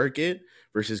like work it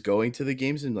versus going to the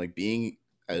games and like being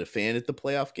a fan at the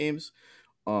playoff games.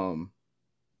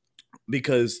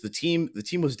 Because the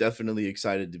team was definitely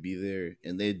excited to be there,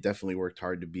 and they definitely worked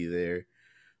hard to be there.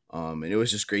 And it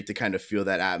was just great to kind of feel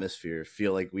that atmosphere,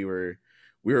 feel like we were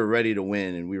ready to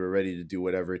win and we were ready to do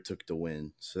whatever it took to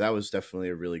win. So that was definitely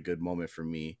a really good moment for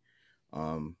me.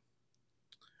 I'm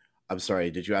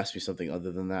sorry, did you ask me something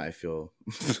other than that? I feel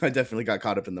I definitely got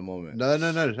caught up in the moment. No.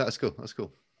 That's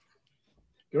cool.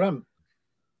 Graham.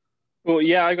 Well,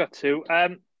 yeah, I got two.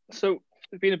 So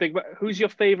being a big, who's your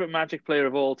favorite Magic player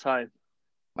of all time?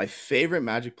 My favorite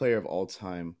Magic player of all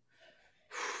time.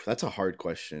 That's a hard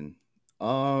question.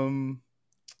 Um,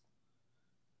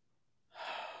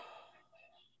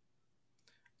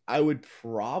 I would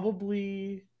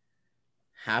probably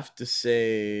have to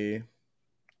say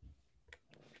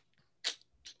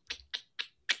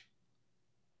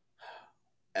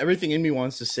everything in me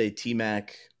wants to say T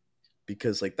Mac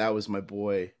because like that was my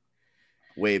boy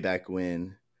way back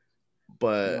when.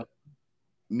 But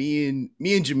me and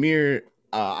Jameer,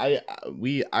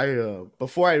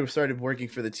 before I started working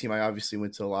for the team, I obviously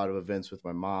went to a lot of events with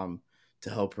my mom to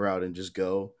help her out and just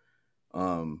go.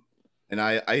 Um, and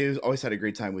I always had a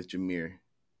great time with Jameer.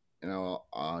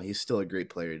 And he's still a great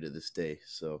player to this day.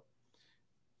 So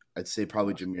I'd say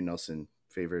probably Jameer Nelson,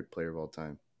 favorite player of all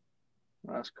time.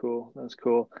 That's cool. That's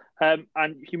cool. And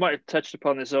you might have touched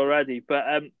upon this already, but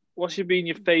what's been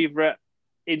your favorite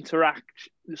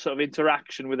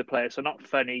interaction with a player? So not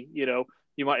funny, you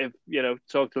might have,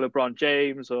 talked to LeBron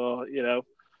James or,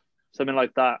 something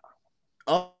like that.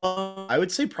 I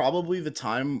would say probably the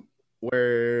time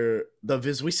where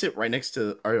we sit right next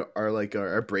to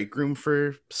our break room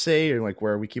for say, or like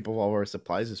where we keep all of our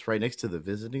supplies is right next to the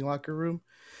visiting locker room.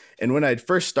 And when I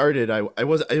first started, I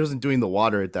wasn't doing the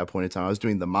water at that point in time. I was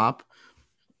doing the mop,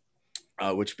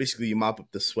 which basically you mop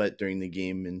up the sweat during the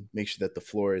game and make sure that the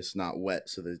floor is not wet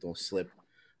so they don't slip.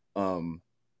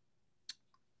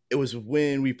 It was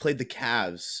when we played the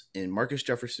Cavs and Marcus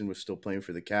Jefferson was still playing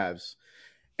for the Cavs,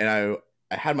 and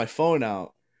I had my phone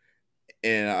out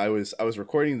and I was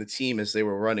recording the team as they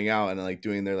were running out and like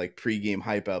doing their like pregame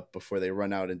hype up before they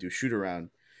run out and do shoot around.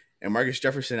 And Marcus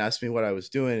Jefferson asked me what I was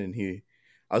doing, and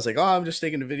I was like, "Oh, I'm just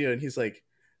taking a video." And he's like,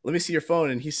 "Let me see your phone."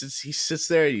 And he sits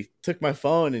there. He took my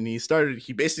phone and he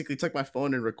basically took my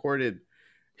phone and recorded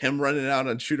him running out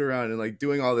on shoot around and like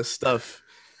doing all this stuff.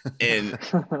 And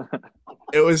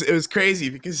it was crazy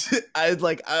because I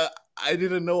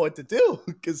didn't know what to do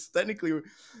because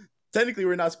technically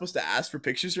we're not supposed to ask for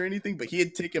pictures or anything, but he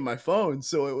had taken my phone,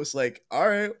 so it was like, all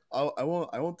right, I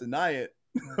won't deny it.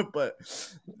 But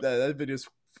that video is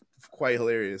quite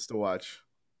hilarious to watch.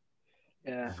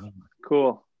 Yeah,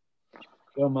 cool.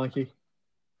 Go on, Mikey.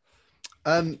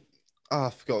 I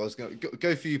forgot I was going to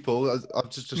go for you, Paul. I've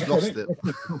just lost it.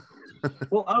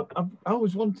 Well, I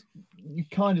always want. You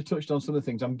kind of touched on some of the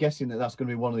things. I'm guessing that's going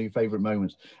to be one of your favourite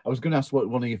moments. I was going to ask what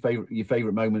one of your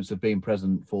favourite moments of being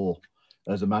present for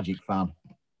as a Magic fan.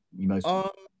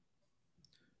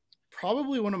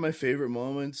 Probably one of my favorite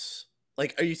moments.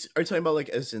 Like, are you talking about like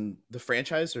as in the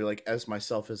franchise or like as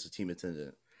myself as a team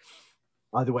attendant?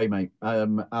 Either way, mate.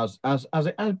 As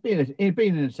being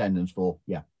in attendance for,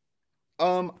 yeah.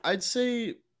 I'd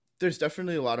say there's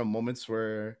definitely a lot of moments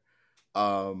where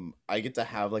I get to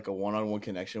have like a one-on-one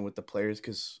connection with the players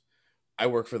because I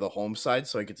work for the home side,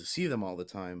 so I get to see them all the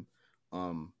time.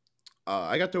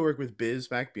 I got to work with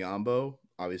Bismack Biyombo,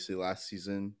 obviously last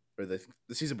season or the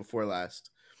season before last,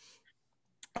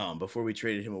 before we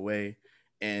traded him away,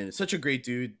 and such a great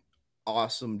dude,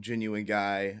 awesome, genuine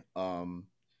guy.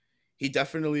 He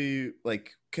definitely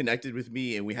like connected with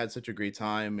me, and we had such a great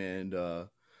time. And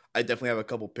I definitely have a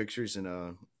couple pictures and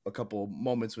a couple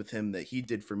moments with him that he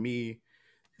did for me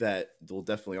that will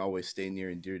definitely always stay near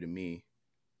and dear to me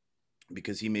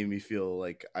because he made me feel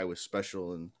like I was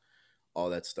special and all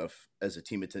that stuff as a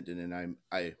team attendant. And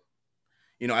I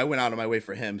went out of my way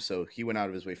for him, so he went out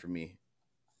of his way for me.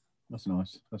 That's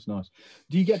nice. That's nice.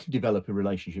 Do you get to develop a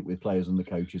relationship with players and the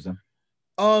coaches then?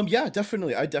 Yeah,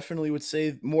 definitely. I definitely would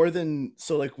say more than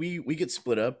so. Like we get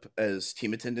split up as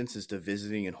team attendants as to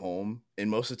visiting and home, and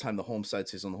most of the time the home side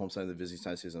stays on the home side, the visiting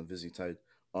side stays on the visiting side.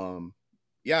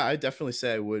 Yeah, I definitely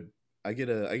say I would. I get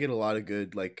a lot of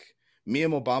good like me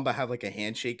and Mobamba have like a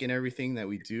handshake and everything that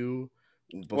we do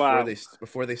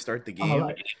before they start the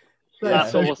game.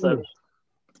 That's awesome.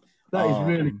 That is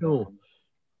really cool.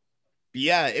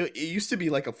 Yeah, it used to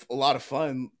be like a lot of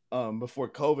fun before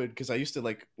COVID because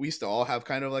we used to all have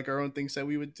kind of like our own things that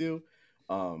we would do.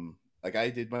 Like I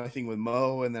did my thing with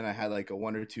Mo, and then I had like a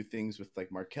one or two things with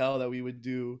like Markel that we would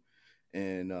do,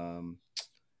 and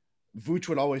Vooch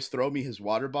would always throw me his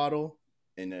water bottle,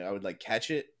 and I would like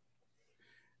catch it.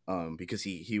 Because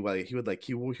he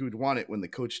would want it when the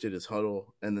coach did his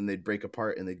huddle, and then they'd break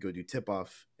apart and they'd go do tip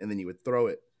off, and then he would throw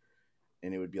it,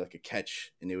 and it would be like a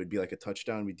catch, and it would be like a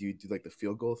touchdown. We do like the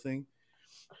field goal thing.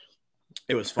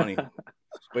 It was funny,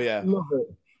 but yeah,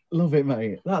 love it,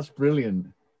 mate. That's brilliant.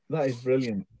 That is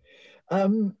brilliant.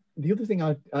 The other thing,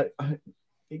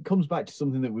 it comes back to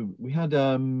something that we had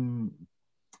on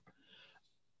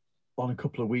a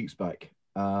couple of weeks back.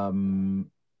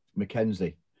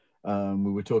 Mackenzie.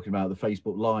 we were talking about the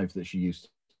Facebook Live that she used.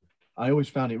 I always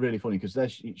found it really funny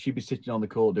because she'd be sitting on the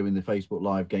court doing the Facebook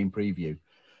Live game preview,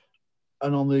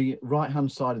 and on the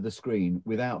right-hand side of the screen,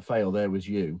 without fail, there was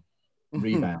you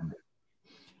rebounding.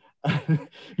 I'm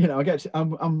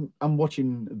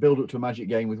watching the build up to a Magic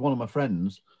game with one of my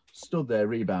friends, stood there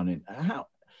rebounding.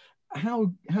 How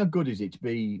good is it to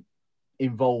be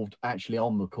involved actually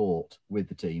on the court with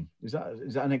the team? Is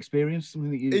that an experience,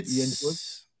 something that you enjoy?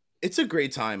 It's a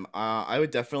great time. I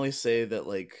would definitely say that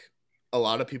like a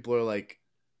lot of people are like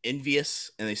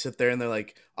envious and they sit there and they're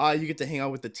like, you get to hang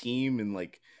out with the team and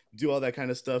like do all that kind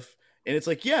of stuff. And it's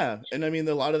like, yeah. And I mean,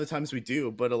 a lot of the times we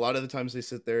do, but a lot of the times they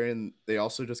sit there and they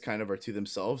also just kind of are to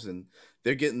themselves and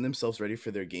they're getting themselves ready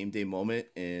for their game day moment.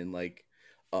 And like,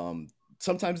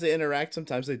 sometimes they interact,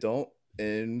 sometimes they don't.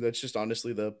 And that's just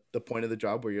honestly the point of the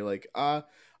job where you're like, I'm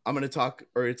going to talk,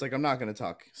 or it's like, I'm not going to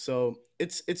talk. So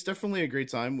it's definitely a great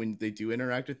time when they do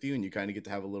interact with you and you kind of get to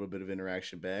have a little bit of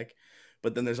interaction back.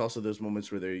 But then there's also those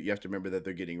moments where you have to remember that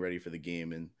they're getting ready for the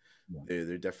game and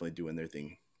they're definitely doing their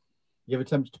thing. You ever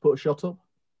attempted to put a shot up?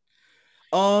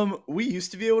 We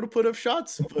used to be able to put up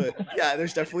shots, but yeah,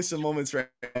 there's definitely some moments right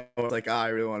now where like, I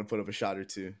really want to put up a shot or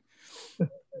two.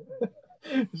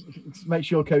 Make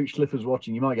sure Coach Clifford's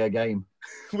watching. You might get a game.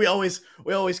 We always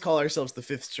call ourselves the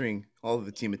fifth string. All of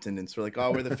the team attendants. We're like,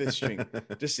 we're the fifth string,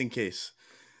 just in case.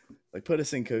 Like, put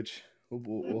us in, Coach.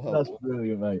 We'll help. That's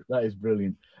brilliant, mate. That is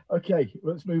brilliant. Okay,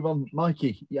 let's move on.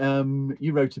 Mikey,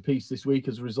 you wrote a piece this week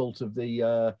as a result of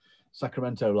the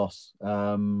Sacramento loss,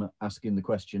 asking the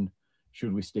question,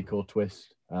 should we stick or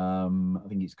twist? I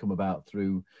think it's come about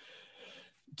through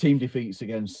team defeats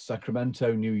against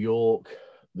Sacramento, New York,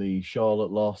 the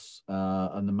Charlotte loss,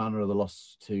 and the manner of the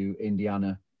loss to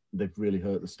Indiana. They've really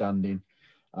hurt the standing.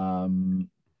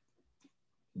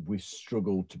 We've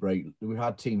struggled to break. We've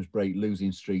had teams break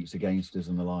losing streaks against us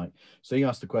and the like. So you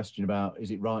asked the question about, is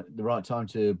it the right time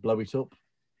to blow it up?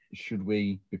 Should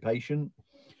we be patient?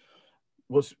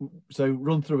 So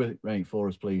run through it, Ray, for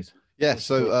us, please. Yeah,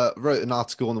 so wrote an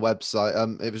article on the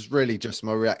website. It was really just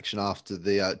my reaction after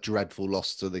the dreadful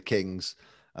loss to the Kings,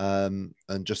 and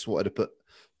just wanted to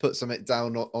put something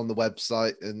down on the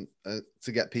website and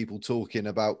to get people talking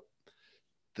about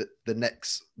the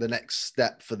next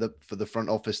step for the front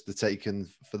office to take and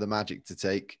for the Magic to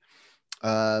take.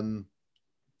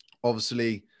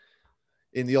 Obviously,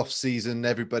 in the off season,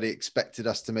 everybody expected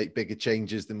us to make bigger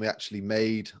changes than we actually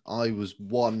made. I was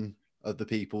one of the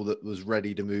people that was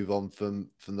ready to move on from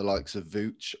the likes of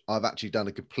Vooch. I've actually done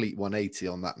a complete 180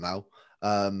 on that now.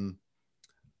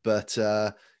 But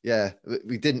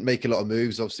we didn't make a lot of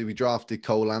moves. Obviously, we drafted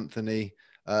Cole Anthony,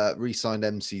 re-signed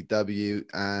MCW,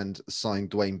 and signed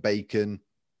Dwayne Bacon.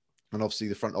 And obviously,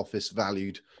 the front office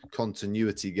valued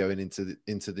continuity going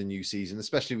into the new season,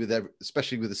 especially with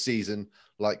a season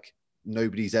like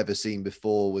nobody's ever seen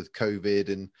before with COVID,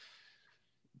 and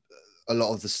a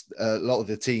lot of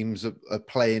the teams are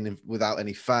playing without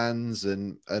any fans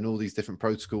and all these different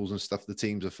protocols and stuff the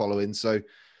teams are following. So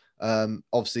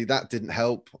obviously that didn't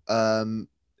help.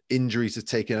 Injuries have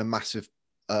taken a massive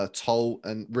toll,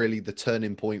 and really the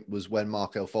turning point was when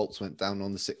Markelle Fultz went down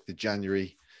on the 6th of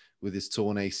January with his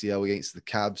torn ACL against the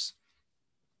Cavs.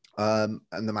 And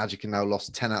the Magic have now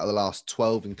lost 10 out of the last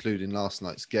 12, including last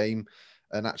night's game.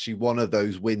 And actually one of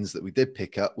those wins that we did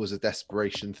pick up was a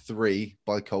desperation 3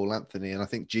 by Cole Anthony. And I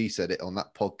think G said it on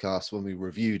that podcast when we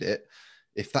reviewed it.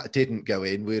 If that didn't go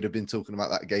in, we would have been talking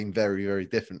about that game very, very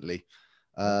differently.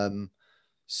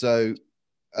 So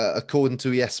according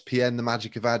to ESPN, the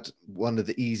Magic have had one of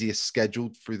the easiest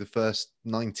scheduled through the first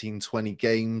 19-20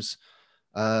 games.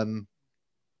 And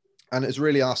it's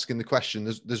really asking the question,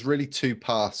 there's really two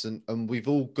paths, and we've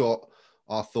all got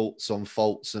our thoughts on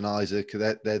Fultz and Isaac.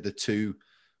 They're the two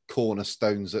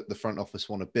cornerstones that the front office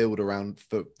want to build around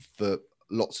for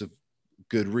lots of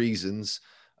good reasons.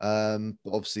 But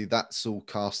obviously that's all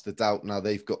cast a doubt now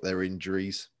they've got their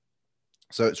injuries.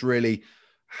 So it's really,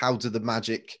 how do the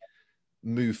Magic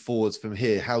move forwards from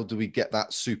here? How do we get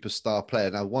that superstar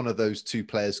player? Now, one of those two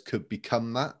players could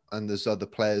become that, and there's other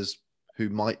players who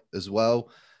might as well.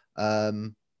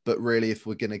 But really, if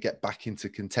we're going to get back into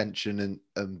contention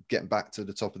and getting back to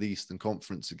the top of the Eastern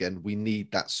Conference again, we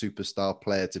need that superstar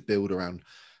player to build around.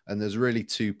 And there's really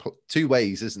two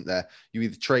ways, isn't there? You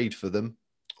either trade for them,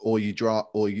 or you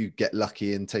get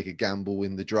lucky and take a gamble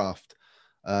in the draft.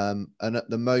 And at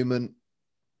the moment,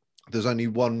 there's only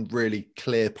one really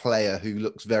clear player who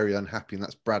looks very unhappy, and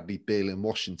that's Bradley Beal in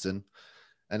Washington.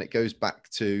 And it goes back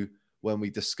to when we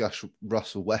discussed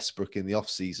Russell Westbrook in the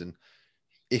offseason.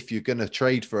 If you're going to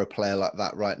trade for a player like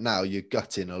that right now, you're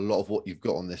gutting a lot of what you've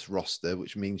got on this roster,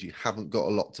 which means you haven't got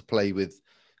a lot to play with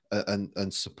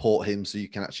and support him so you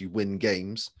can actually win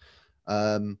games.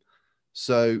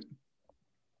 So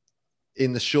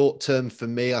in the short term, for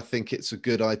me, I think it's a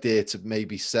good idea to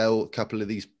maybe sell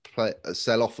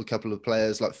off a couple of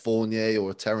players like Fournier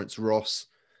or Terence Ross.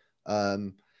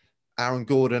 Aaron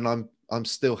Gordon, I'm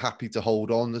still happy to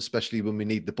hold on, especially when we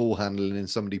need the ball handling and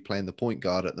somebody playing the point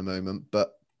guard at the moment.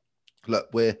 But look,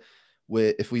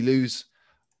 if we lose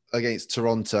against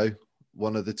Toronto,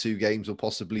 one of the two games or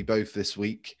possibly both this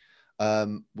week,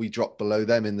 we drop below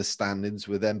them in the standings.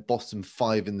 We're then bottom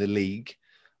 5 in the league.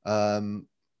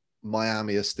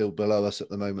 Miami are still below us at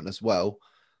the moment as well.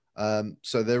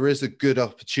 So there is a good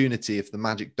opportunity if the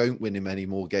Magic don't win him any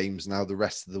more games now the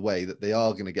rest of the way, that they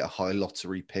are going to get a high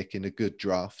lottery pick in a good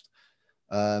draft.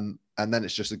 And then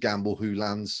it's just a gamble who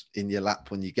lands in your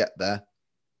lap when you get there.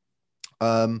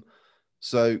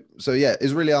 So yeah,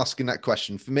 it's really asking that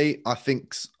question. For me, I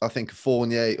think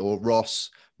Fournier or Ross,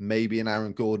 maybe an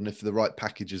Aaron Gordon if the right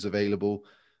package is available.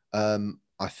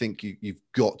 I think you've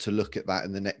got to look at that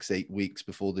in the next 8 weeks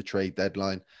before the trade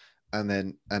deadline, and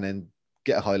then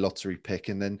get a high lottery pick.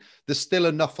 And then there's still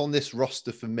enough on this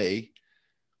roster for me,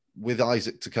 with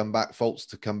Isaac to come back, Fultz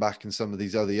to come back, and some of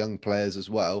these other young players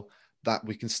as well, that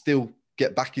we can still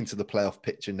get back into the playoff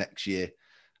picture next year.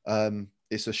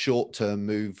 It's a short-term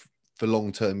move for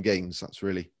long-term gains. That's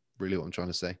really, really what I'm trying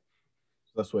to say.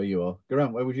 That's where you are.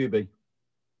 Grant, where would you be?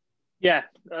 Yeah,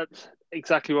 that's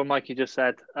exactly what Mikey just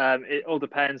said. It all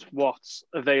depends what's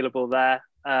available there.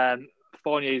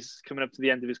 Fournier's coming up to the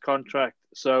end of his contract,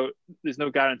 so there's no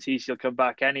guarantees he'll come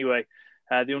back anyway.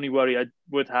 The only worry I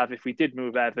would have if we did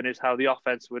move Evan is how the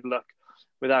offense would look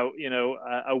without,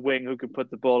 a wing who can put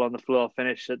the ball on the floor,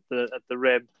 finish at the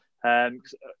rim.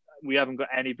 We haven't got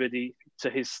anybody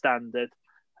to his standard.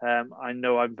 I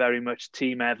know I'm very much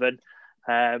Team Evan.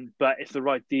 But if the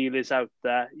right deal is out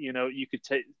there, you could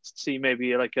see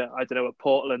maybe like a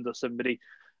Portland or somebody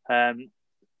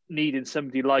needing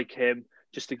somebody like him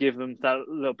just to give them that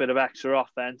little bit of extra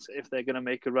offense if they're going to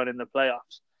make a run in the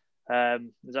playoffs.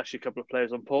 There's actually a couple of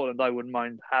players on Portland I wouldn't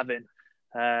mind having.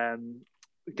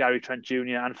 Gary Trent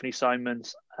Jr., Anthony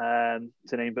Simons, to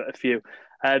name but a few.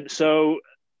 So,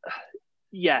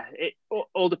 yeah, it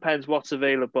all depends what's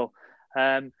available.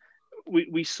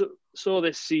 We saw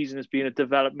this season as being a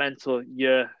developmental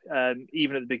year,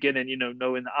 even at the beginning,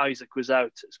 knowing that Isaac was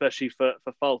out, especially for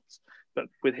Fultz. But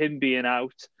with him being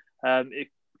out, it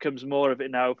becomes more of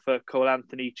it now for Cole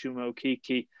Anthony, Chuma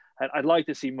Okeke. And I'd like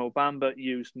to see Mo Bamba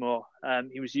used more.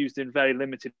 He was used in very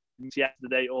limited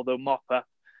yesterday, although Mopper.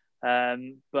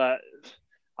 But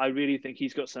I really think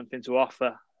he's got something to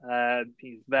offer.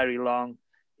 He's very long.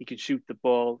 He can shoot the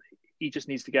ball. He just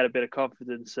needs to get a bit of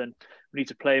confidence, and we need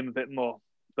to play him a bit more.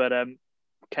 But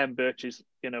Ken Birch is,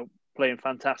 playing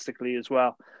fantastically as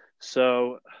well.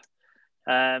 So,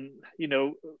 we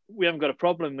haven't got a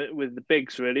problem with the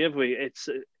bigs, really, have we? It's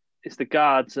the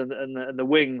guards and the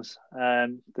wings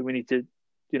that we need to,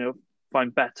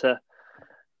 find better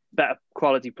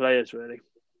quality players, really.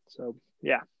 So,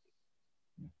 yeah.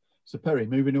 So, Perry,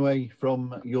 moving away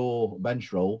from your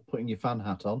bench role, putting your fan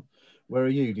hat on, where are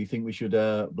you? Do you think we should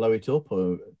blow it up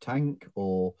or tank,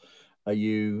 or are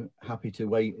you happy to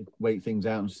wait things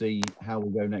out and see how we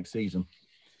go next season?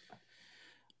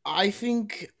 I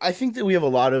think that we have a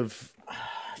lot of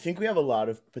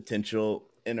potential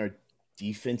in our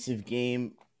defensive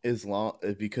game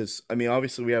because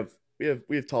obviously we have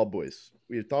tall boys.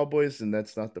 We have tall boys, and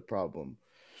that's not the problem.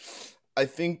 I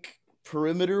think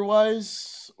perimeter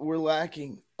wise we're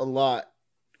lacking a lot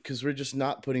because we're just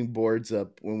not putting boards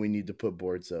up when we need to put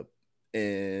boards up.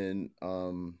 And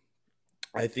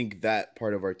I think that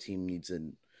part of our team needs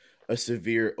a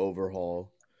severe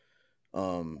overhaul.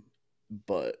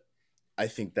 But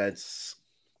I'd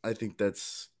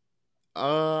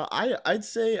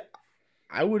say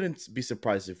I wouldn't be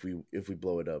surprised if we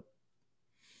blow it up.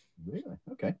 Really?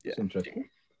 Okay. Yeah.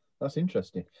 That's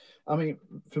interesting. I mean,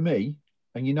 for me,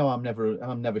 and I'm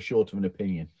never short of an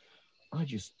opinion. I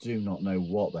just do not know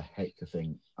what the heck to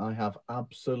think. I have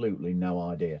absolutely no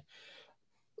idea.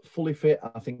 Fully fit,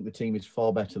 I think the team is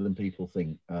far better than people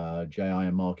think. J.I.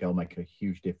 and Markel make a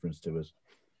huge difference to us.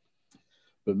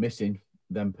 But missing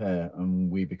them pair, and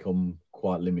we become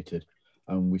quite limited.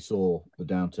 And we saw the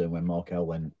downturn when Markel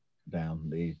went down,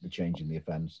 the change in the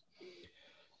offence.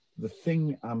 The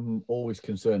thing I'm always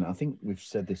concerned, I think we've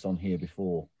said this on here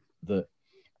before, that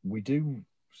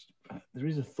there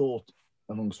is a thought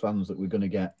amongst fans that we're going to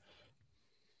get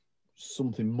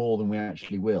something more than we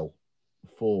actually will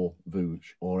for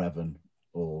Vooch or Evan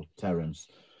or Terence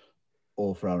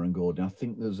or for Aaron Gordon. I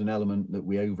think there's an element that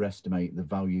we overestimate the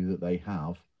value that they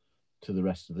have to the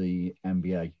rest of the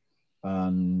NBA.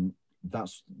 and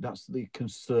that's the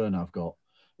concern I've got.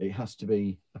 It has to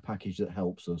be a package that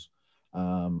helps us,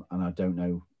 and I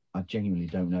genuinely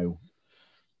don't know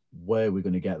where we're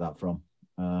going to get that from.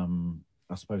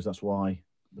 I suppose that's why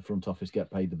the front office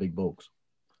get paid the big bucks.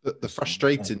 The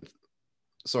frustrating,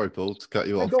 sorry, Paul, to cut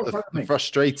you off. On, the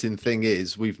frustrating thing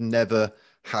is we've never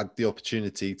had the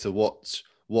opportunity to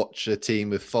watch a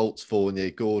team with Foltz, Fournier,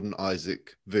 Gordon,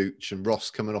 Isaac, Vooch, and Ross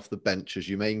coming off the bench as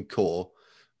your main core.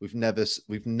 We've never had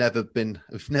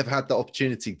the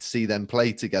opportunity to see them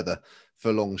play together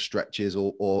for long stretches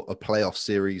or a playoff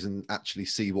series and actually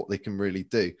see what they can really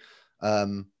do.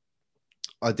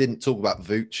 I didn't talk about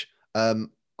Vooch.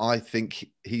 I think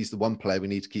he's the one player we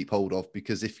need to keep hold of,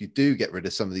 because if you do get rid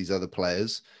of some of these other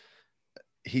players,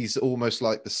 he's almost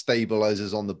like the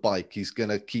stabilizers on the bike. He's going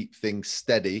to keep things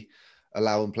steady,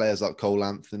 allowing players like Cole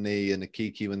Anthony and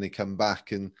Akiki, when they come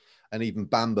back, and even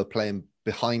Bamba playing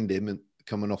behind him and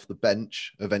coming off the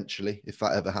bench eventually, if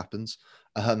that ever happens.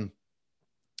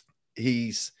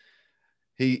 He's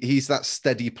that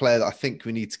steady player that I think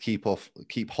we need to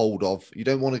keep hold of.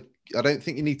 I don't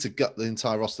think you need to gut the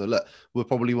entire roster. Look, we're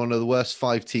probably one of the worst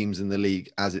 5 teams in the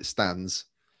league as it stands.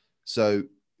 So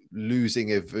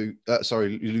losing a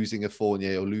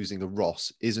Fournier or losing a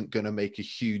Ross isn't going to make a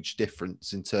huge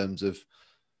difference in terms of.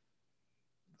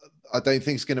 I don't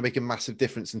think it's going to make a massive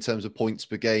difference in terms of points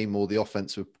per game or the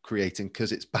offense we're creating,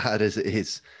 because it's bad as it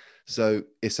is. So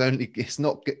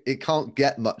it can't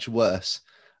get much worse.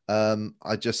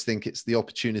 I just think it's the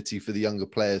opportunity for the younger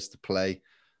players to play.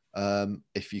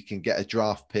 If you can get a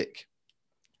draft pick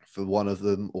for one of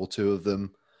them or two of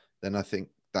them, then I think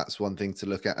that's one thing to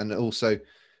look at. And also,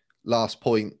 last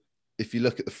point, if you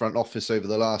look at the front office over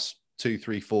the last 2,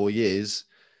 3, 4 years,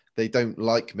 they don't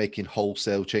like making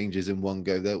wholesale changes in one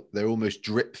go. They're almost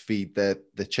drip feed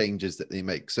the changes that they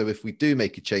make. So if we do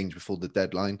make a change before the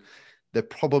deadline, they're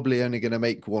probably only going to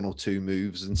make 1 or 2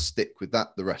 moves and stick with that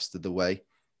the rest of the way.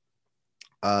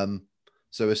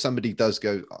 So if somebody does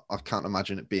go, I can't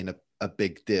imagine it being a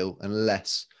big deal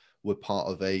unless we're part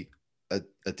of a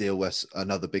deal where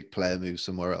another big player moves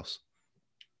somewhere else.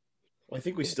 Well, I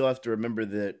think we still have to remember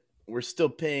that we're still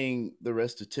paying the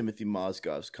rest of Timothy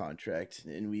Mozgov's contract,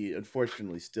 and we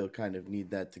unfortunately still kind of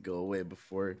need that to go away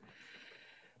before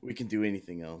we can do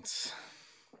anything else.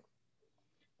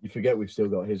 You forget we've still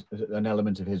got an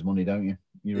element of his money, don't you?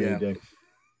 You really do.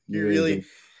 You really do.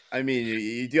 I mean,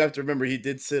 you do have to remember he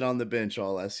did sit on the bench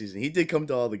all last season. He did come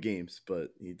to all the games,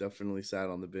 but he definitely sat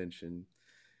on the bench and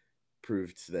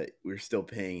proved that we're still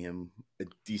paying him a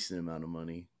decent amount of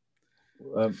money.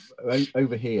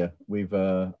 Over here, we've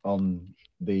on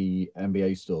the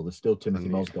NBA store, there's still Timothy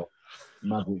Mozgov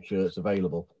Magic shirts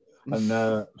available. And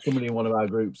somebody in one of our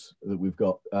groups that we've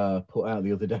got put out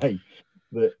the other day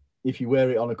that if you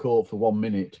wear it on a court for 1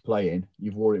 minute playing,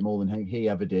 you've wore it more than he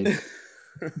ever did.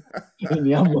 In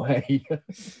the Amway.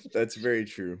 That's very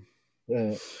true.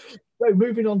 So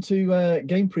moving on to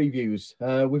game previews,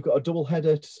 we've got a double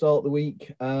header to start the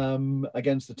week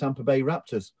against the Tampa Bay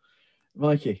Raptors.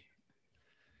 Mikey.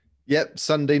 Yep,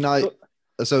 Sunday night.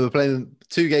 So we're playing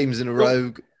 2 games in a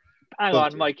row. Hang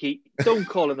on, Mikey. Don't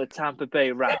call them the Tampa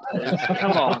Bay Raptors.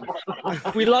 Come on.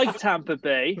 We like Tampa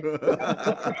Bay.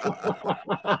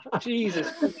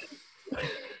 Jesus.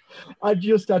 I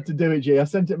just had to do it, G. I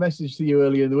sent a message to you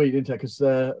earlier in the week, didn't I? Because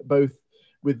both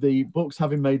with the Bucks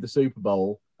having made the Super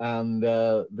Bowl and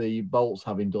the Bolts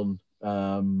having done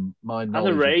my knowledge. And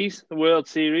the Rays, the World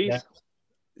Series.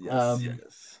 Yeah.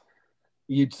 Yes.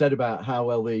 You'd said about how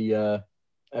well the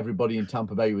everybody in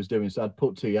Tampa Bay was doing, so I'd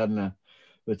put to you, hadn't I?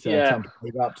 That Tampa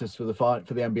Bay Raptors for the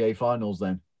NBA Finals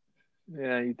then.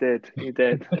 Yeah, you did.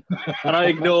 And I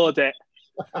ignored it.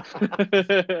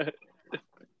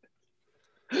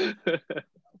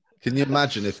 Can you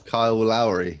imagine if Kyle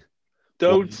Lowry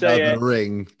don't say it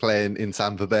ring playing in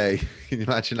Tampa Bay? Can you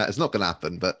imagine that? It's not going to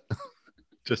happen, but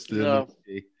just no.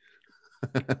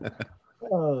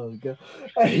 Oh god.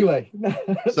 Anyway,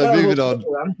 so moving on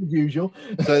as usual.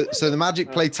 So the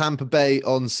Magic play Tampa Bay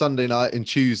on Sunday night and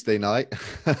Tuesday night.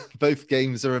 Both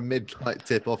games are a midnight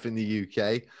tip-off in the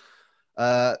UK.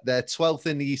 They're 12th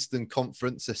in the Eastern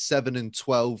Conference. They're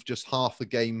 7-12, just half a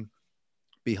game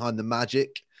behind the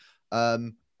Magic.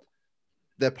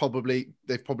 They've probably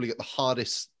got the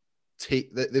hardest.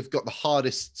 They've got the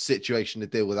hardest situation to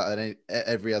deal with that than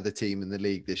every other team in the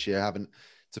league this year, having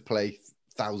to play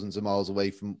thousands of miles away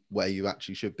from where you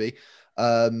actually should be.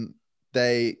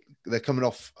 They're coming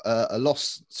off a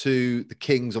loss to the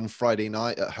Kings on Friday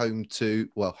night at home /Tampa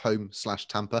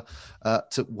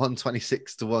to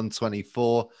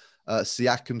 126-124.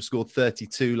 Siakam scored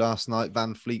 32 last night.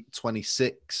 Van Fleet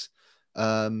 26.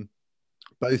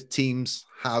 Both teams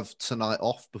have tonight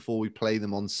off before we play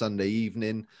them on Sunday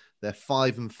evening. They're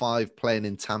 5-5 playing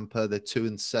in Tampa. They're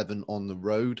 2-7 on the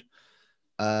road.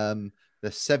 They're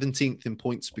 17th in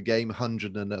points per game,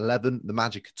 111. The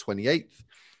Magic are 28th.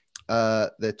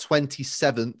 They're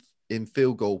 27th in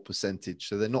field goal percentage.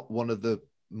 So they're not one of the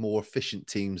more efficient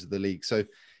teams of the league. So it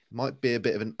might be a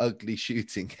bit of an ugly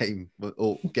shooting game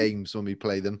or games when we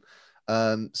play them.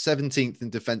 17th in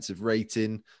defensive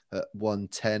rating at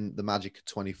 110. The Magic are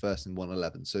 21st and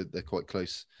 111. So they're quite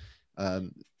close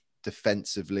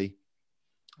defensively.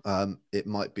 It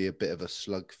might be a bit of a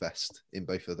slugfest in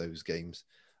both of those games.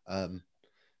 I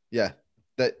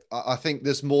think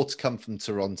there's more to come from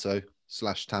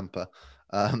Toronto/Tampa.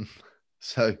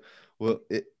 So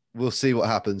we'll see what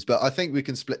happens. But I think we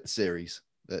can split the series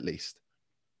at least.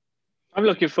 I'm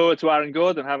looking forward to Aaron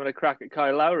Gordon having a crack at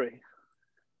Kyle Lowry.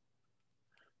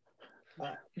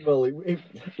 Well,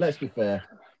 let's be fair.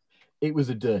 It was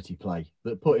a dirty play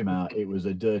that put him out. It was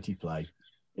a dirty play.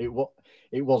 It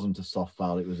wasn't a soft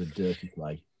foul. It was a dirty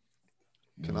play.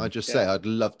 Can I just say, I'd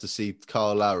love to see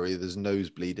Kyle Lowry with his nose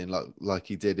bleeding like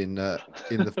he did in the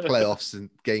playoffs in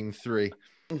Game 3.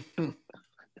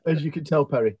 As you can tell,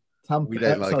 Perry, We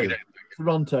don't like it.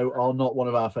 Toronto are not one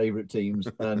of our favourite teams,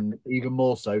 and even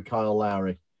more so, Kyle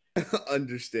Lowry.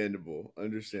 Understandable.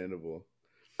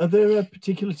 Are there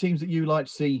particular teams that you like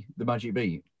to see the Magic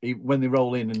beat when they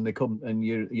roll in and they come and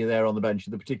you're there on the bench?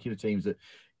 Are there particular teams that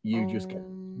you just get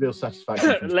real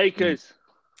satisfaction from? Lakers.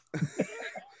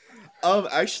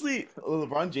 Actually,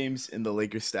 LeBron James and the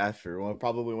Lakers staff are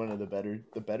probably one of the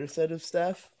better set of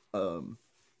staff.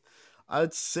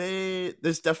 I'd say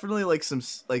there's definitely like some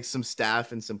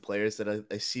staff and some players that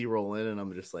I see roll in, and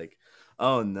I'm just like,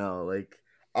 oh no, like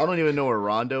I don't even know where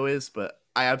Rondo is, but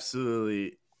I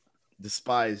absolutely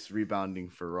despise rebounding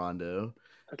for Rondo.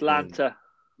 Atlanta. And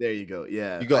there you go.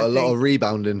 Yeah, You got a lot of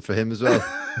rebounding for him as well.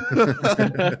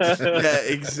 Yeah,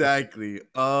 exactly.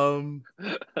 I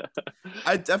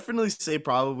definitely say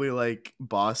probably like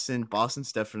Boston.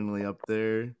 Boston's definitely up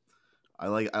there. I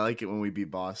like it when we beat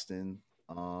Boston.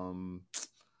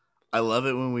 I love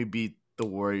it when we beat the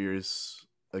Warriors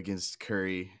against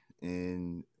Curry,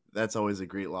 and that's always a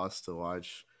great loss to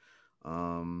watch.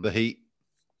 The Heat.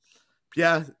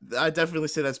 Yeah, I definitely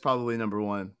say that's probably number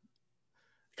one.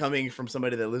 Coming from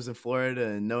somebody that lives in Florida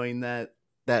and knowing that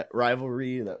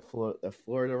rivalry, that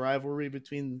Florida rivalry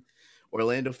between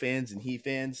Orlando fans and Heat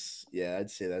fans, yeah, I'd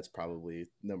say that's probably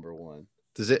number one.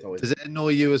 Does it annoy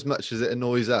you as much as it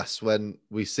annoys us when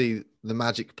we see the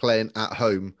Magic playing at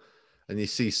home and you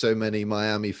see so many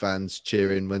Miami fans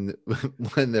cheering when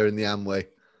they're in the Amway?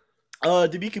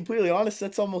 To be completely honest,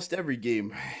 that's almost every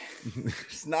game.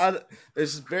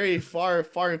 There's very far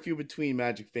and few between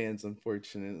Magic fans,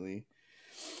 unfortunately.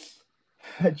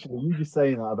 Actually, you just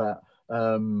saying that about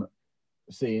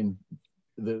seeing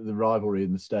the rivalry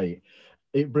in the state,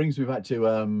 it brings me back to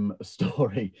a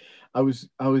story. I was,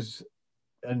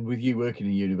 and with you working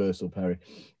in Universal, Perry,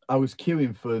 I was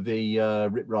queuing for the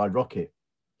Rip Ride Rocket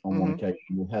on one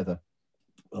occasion with Heather.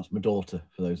 That's my daughter,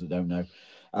 for those that don't know.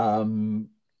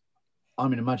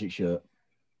 I'm in a Magic shirt,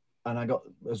 and I got,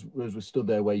 as we stood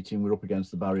there waiting, we're up against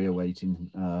the barrier waiting,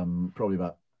 probably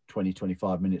about 20,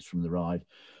 25 minutes from the ride.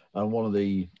 And one of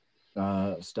the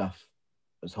staff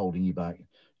is holding you back.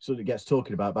 So it gets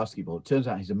talking about basketball. It turns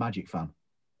out he's a Magic fan.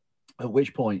 At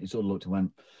which point he sort of looked and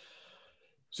went,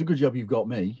 "It's a good job you've got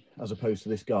me," as opposed to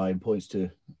this guy, and points to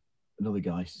another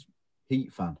guy, says,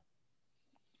 "Heat fan."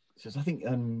 Says, "I think,"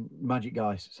 Magic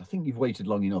guy says, "I think you've waited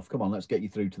long enough. Come on, let's get you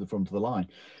through to the front of the line."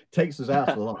 Takes us out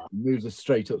to the line, moves us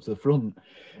straight up to the front.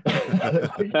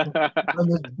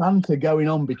 And there's banter going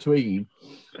on between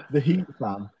the Heat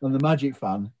fan and the Magic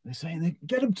fan. They're saying,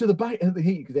 "Get him to the back of the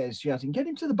Heat." They're shouting, "Get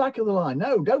him to the back of the line.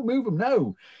 No, don't move him.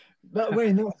 No, not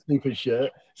wearing that stupid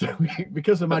shirt." So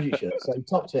because of Magic shirt. So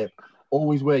top tip: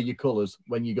 always wear your colours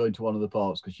when you go into one of the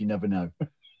parks, because you never know.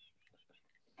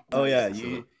 Oh yeah,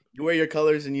 you wear your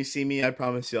colors and you see me, I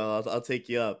promise you, I'll take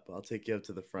you up. I'll take you up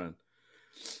to the front.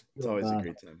 It's always a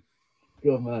great time.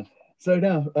 Good man. So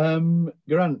now,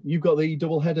 Grant, you've got the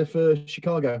double header for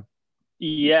Chicago.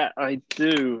 Yeah, I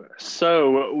do.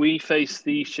 So we face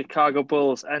the Chicago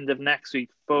Bulls end of next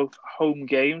week, both home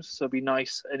games. So it'll be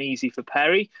nice and easy for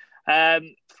Perry.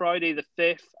 Friday the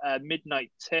 5th,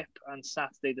 midnight tip, and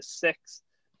Saturday the 6th,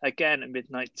 again a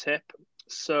midnight tip.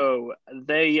 So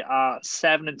they are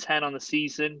 7-10 on the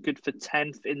season, good for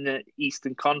 10th in the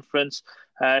Eastern Conference.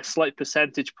 Slight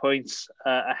percentage points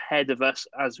ahead of us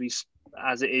as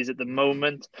it is at the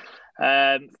moment.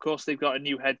 Of course, they've got a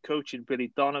new head coach in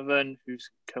Billy Donovan, who's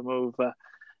come over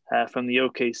from the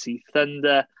OKC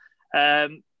Thunder.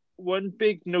 one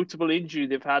big notable injury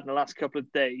they've had in the last couple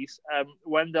of days,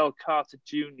 Wendell Carter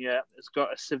Jr. has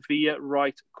got a severe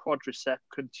right quadricep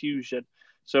contusion.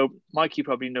 So Mikey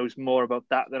probably knows more about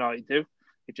that than I do.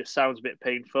 It just sounds a bit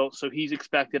painful. So he's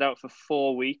expected out for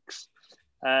 4 weeks.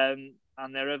 And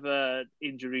their other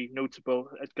injury notable,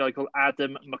 a guy called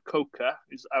Adam Makoka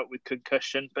is out with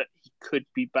concussion, but he could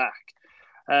be back.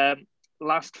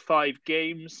 Last 5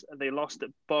 games, they lost at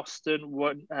Boston,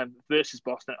 versus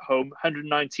Boston at home,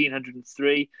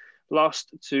 119-103.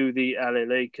 Lost to the LA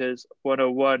Lakers,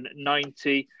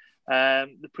 101-90.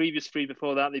 The previous 3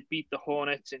 before that, they beat the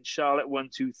Hornets in Charlotte,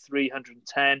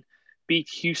 123-110. Beat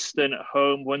Houston at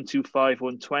home,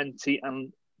 125-120,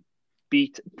 and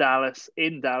beat Dallas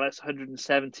in Dallas,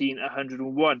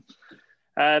 117-101.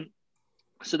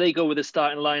 So they go with a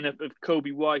starting lineup of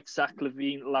Kobe White, Zach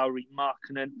LaVine, Lauri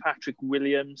Markkanen, Patrick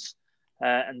Williams,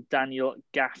 and Daniel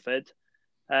Gafford.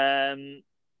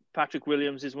 Patrick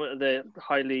Williams is one of the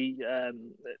highly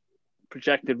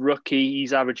projected rookie.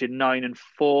 He's averaging 9 and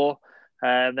 4.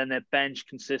 Then their bench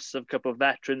consists of a couple of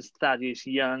veterans, Thaddeus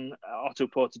Young, Otto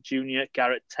Porter Jr.,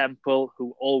 Garrett Temple,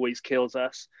 who always kills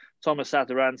us, Thomas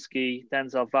Satoransky,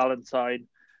 Denzel Valentine,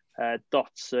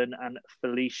 Dotson, and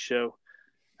Felicio.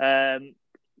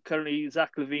 Currently,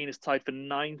 Zach LaVine is tied for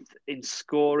 9th in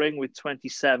scoring with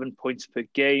 27 points per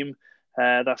game.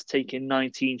 That's taking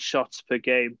 19 shots per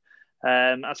game.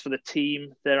 As for the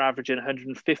team, they're averaging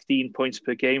 115 points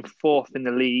per game, 4th in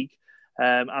the league.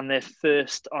 And they're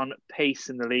first on pace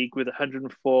in the league with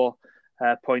 104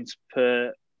 points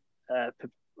per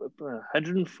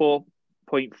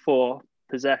 104.4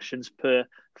 possessions per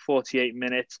 48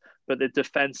 minutes, but the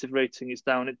defensive rating is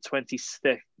down at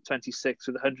 26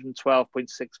 with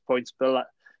 112.6 points per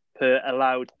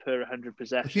allowed per 100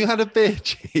 possessions. Have you had a beer,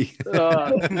 G?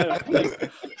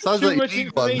 Sounds too like much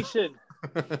information.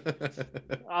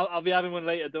 I'll be having one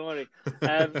later, don't worry.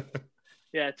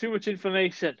 Yeah, too much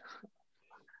information.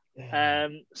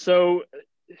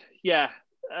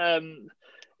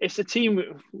 It's a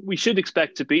team we should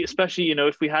expect to beat, especially,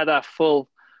 if we had our full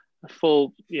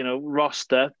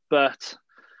roster, but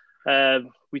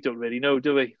we don't really know,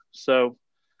 do we? So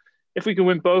if we can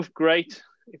win both, great.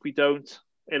 If we don't,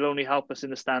 it'll only help us in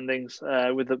the standings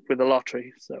with the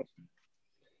lottery. So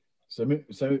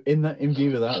in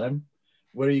view of that, then,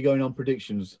 where are you going on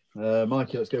predictions?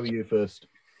 Mikey, let's go with you first.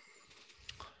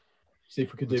 See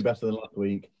if we can do better than last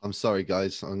week. I'm sorry,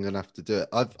 guys. I'm going to have to do it.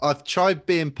 I've tried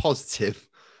being positive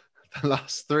the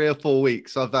last 3 or 4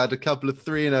 weeks. I've had a couple of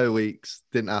 3-0 weeks.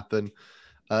 Didn't happen.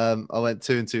 I went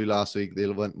 2-2 last week. They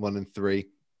went 1-3.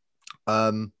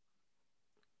 I'm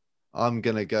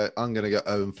gonna go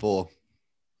 0-4.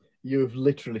 You have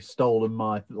literally stolen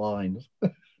my lines.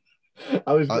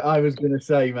 I was going to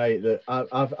say, mate, that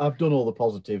I've done all the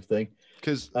positive thing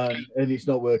and it's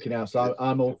not working out. So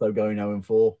I'm also going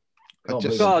 0-4.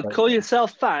 God, call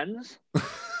yourself fans.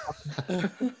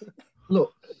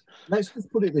 Look, let's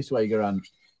just put it this way, Garant.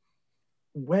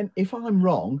 If I'm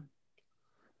wrong,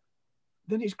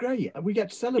 then it's great. We get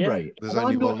to celebrate. Yeah, there's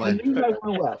only one way.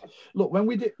 Look, when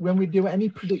we do any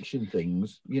prediction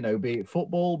things, be it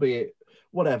football, be it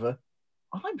whatever,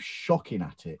 I'm shocking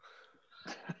at it.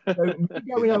 So me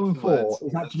going 0-4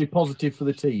 is actually positive for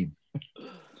the team.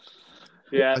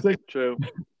 Yeah, true.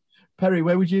 Perry,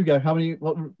 where would you go?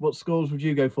 What scores would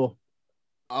you go for?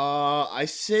 I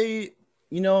say,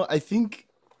 I think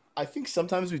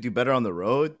sometimes we do better on the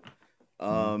road.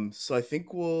 So I think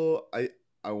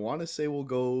I want to say we'll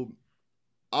go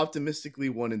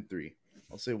optimistically 1-3.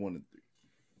 I'll say 1-3.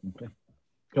 Okay.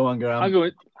 Go on, Graham. I'm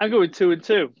going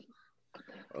 2-2.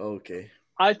 Okay.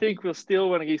 I think we'll steal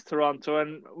one against Toronto,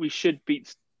 and we should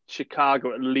beat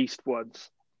Chicago at least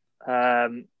once.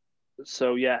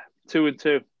 So yeah,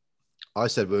 2-2. I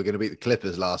said we were going to beat the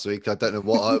Clippers last week. I don't know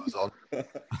what I was on.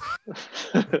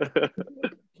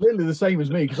 Clearly the same as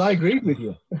me, because I agreed with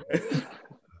you.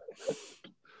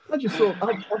 I just thought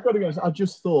I've got to go. I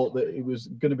just thought that it was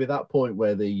going to be that point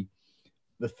where the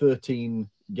 13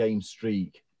 game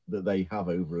streak that they have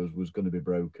over us was going to be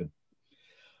broken.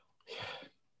 It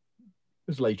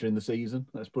was later in the season.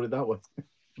 Let's put it that way.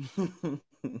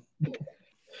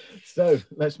 So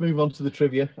let's move on to the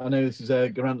trivia. I know this is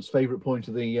Grant's favourite point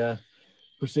of the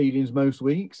proceedings most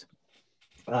weeks.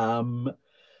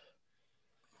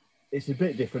 It's a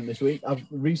bit different this week.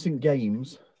 Recent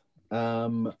games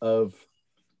of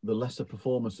the lesser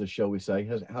performances, shall we say,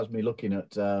 has me looking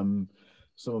at some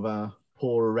of our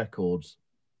poorer records.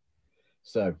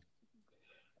 So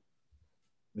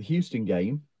the Houston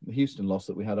loss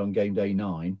that we had on game day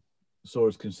 9 saw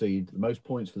us concede the most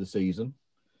points for the season,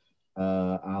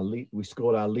 we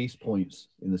scored our least points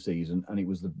in the season, and it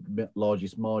was the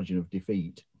largest margin of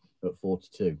defeat at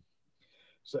 42.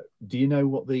 So, do you know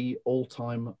what the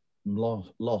all-time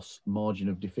loss margin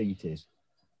of defeat is?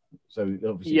 So,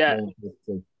 obviously, Yeah.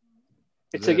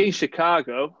 It's against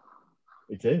Chicago.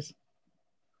 It is.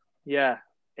 Yeah,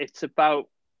 it's about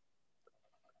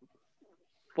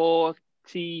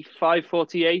 45,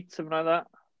 48, something like that.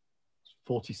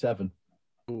 47.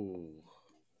 Ooh.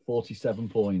 47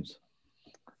 points.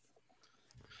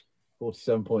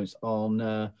 47 points on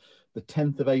the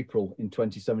 10th of April in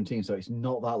 2017. So it's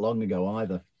not that long ago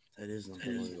either. That is not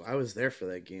that long ago. I was there for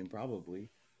that game, probably.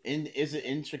 Is it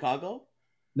in Chicago?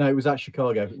 No, it was at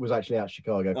Chicago. It was actually at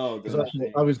Chicago. Oh,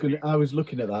 I was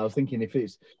looking at that. I was thinking if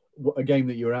it's a game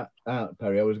that you were at,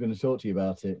 Perry, I was going to talk to you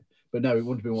about it. But no, it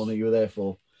wouldn't have been one that you were there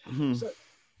for. Mm-hmm. So,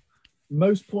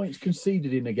 most points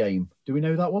conceded in a game. Do we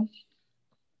know that one?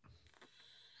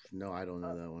 No, I don't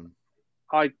know that one.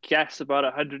 I guess about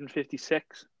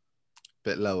 156.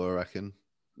 Bit lower, I reckon.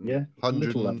 Yeah.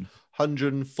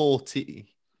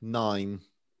 149.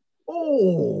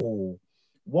 Oh,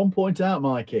 1 point out,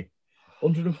 Mikey.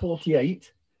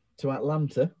 148 to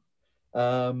Atlanta.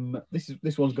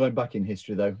 This one's going back in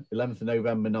history, though. 11th of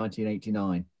November,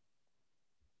 1989.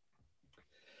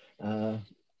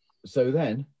 So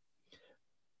then,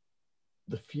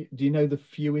 do you know the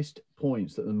fewest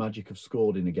points that the Magic have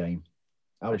scored in a game?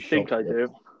 I think I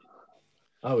do.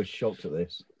 I was shocked at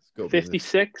this.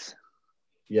 56?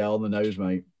 Yeah, on the nose,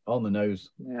 mate. On the nose.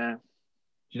 Yeah. Do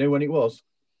you know when it was?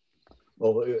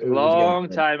 Well, long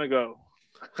time ago.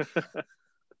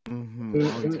 Mm-hmm.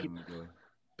 Long time ago.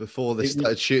 Before they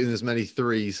started shooting as many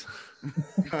threes.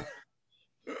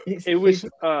 It was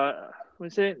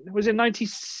it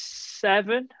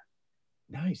 97?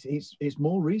 No, it's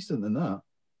more recent than that.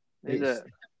 Is it?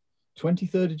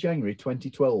 23rd of January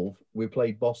 2012, we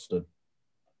played Boston.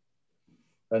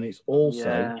 And it's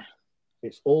also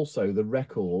the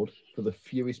record for the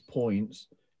fewest points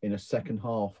in a second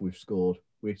half we've scored.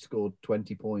 We've scored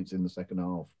 20 points in the second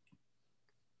half.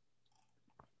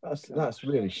 That's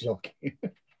really shocking.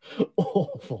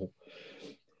 Awful.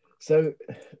 So,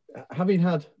 having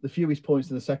had the fewest points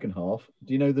in the second half,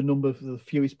 do you know the number for the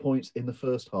fewest points in the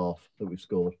first half that we've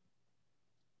scored?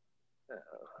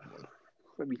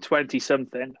 Maybe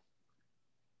 20-something.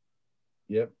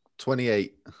 Yep.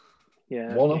 28.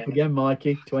 Yeah. One off again,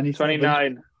 Mikey. 27.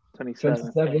 29.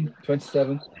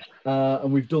 27.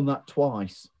 And we've done that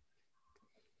twice.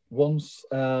 Once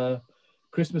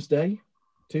Christmas Day,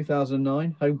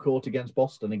 2009, home court against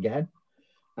Boston again.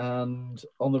 And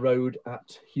on the road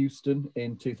at Houston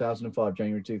in 2005,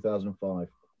 January 2005.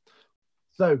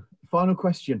 So, final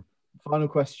question.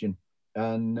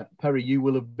 And Perry, you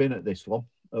will have been at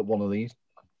one of these.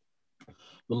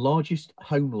 The largest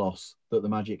home loss that the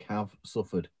Magic have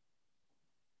suffered.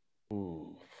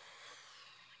 Ooh.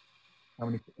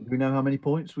 Do we know how many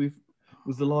points was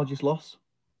the largest loss?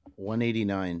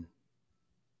 189.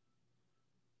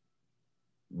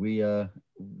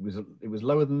 It was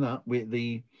lower than that.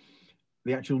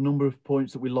 The actual number of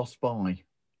points that we lost by.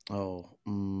 Oh.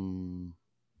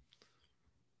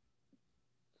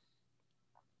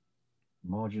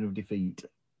 Margin of defeat.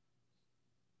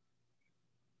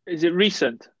 Is it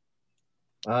recent?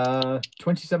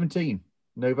 2017.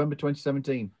 November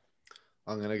 2017.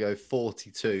 I'm going to go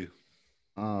 42.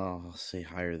 Oh, I'll say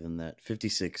higher than that.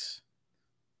 56.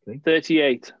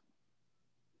 38.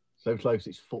 So close.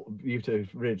 It's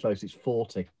really close. It's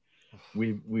 40.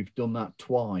 We've done that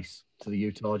twice to the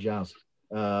Utah Jazz.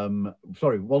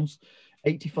 Once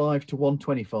 85 to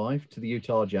 125 to the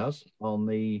Utah Jazz on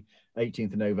the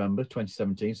 18th of November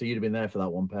 2017. So you'd have been there for that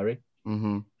one, Perry.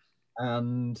 Mm-hmm.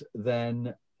 And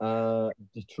then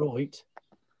Detroit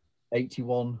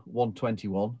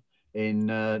 81-121 in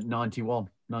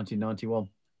 1991.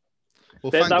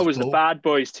 Well, that was Paul. the Bad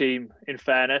Boys team, in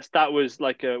fairness. That was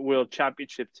like a world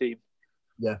championship team.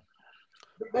 Yeah.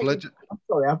 Well, I'm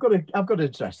sorry, I've got to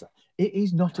address that. It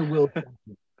is not a world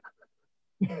championship.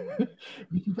 If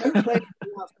you don't play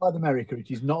outside America, it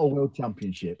is not a world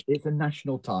championship. It's a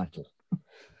national title.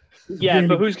 Yeah, really,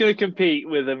 but who's going to compete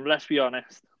with them? Let's be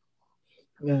honest.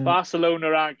 Barcelona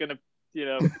aren't going to,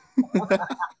 it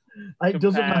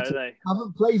doesn't matter. I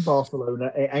haven't played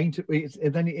Barcelona. It ain't.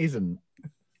 Then it isn't.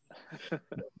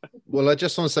 Well, I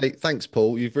just want to say thanks,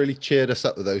 Paul. You've really cheered us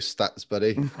up with those stats,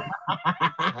 buddy.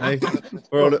 Hey,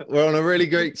 we're on a really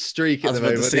great streak at the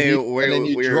moment. And then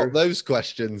you drop those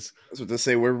questions. I was about to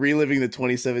say, we're reliving the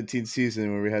 2017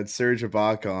 season where we had Serge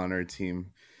Ibaka on our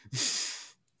team.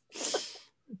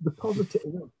 The positive,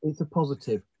 it's a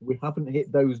positive. We haven't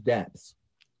hit those depths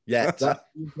yet.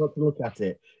 You've got to look at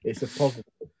it. It's a positive.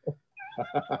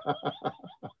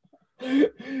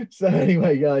 So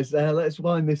anyway, guys, let's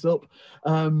wind this up.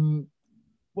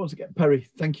 Once again, Perry,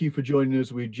 thank you for joining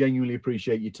us. We genuinely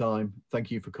appreciate your time.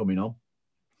 Thank you for coming on.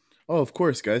 Oh, of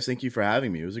course, guys. Thank you for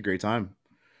having me. It was a great time.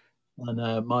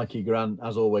 And Mikey Grant,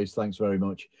 as always, thanks very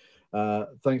much.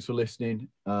 Thanks for listening.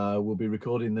 We'll be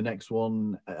recording the next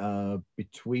one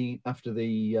after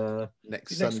the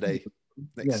next Sunday.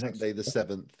 Next Sunday, the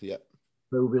 7th. Yeah.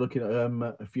 So we'll be looking at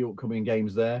a few upcoming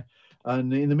games there.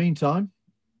 And in the meantime,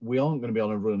 we aren't going to be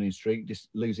on a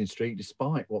losing streak,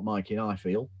 despite what Mikey and I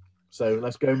feel. So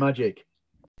let's go Magic.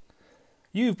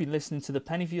 You've been listening to the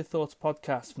Penny for Your Thoughts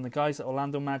podcast from the guys at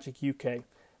Orlando Magic UK.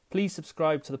 Please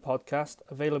subscribe to the podcast,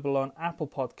 available on Apple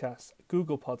Podcasts,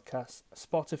 Google Podcasts,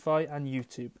 Spotify and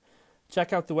YouTube.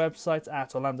 Check out the website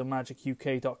at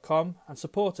orlandomagic.uk.com and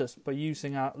support us by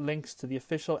using our links to the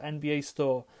official NBA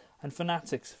store and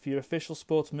Fanatics for your official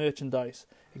sports merchandise,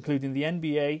 including the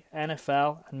NBA,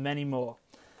 NFL and many more.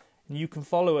 And you can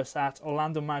follow us at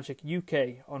Orlando Magic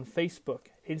UK on Facebook,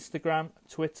 Instagram,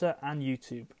 Twitter and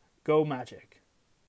YouTube. Go Magic!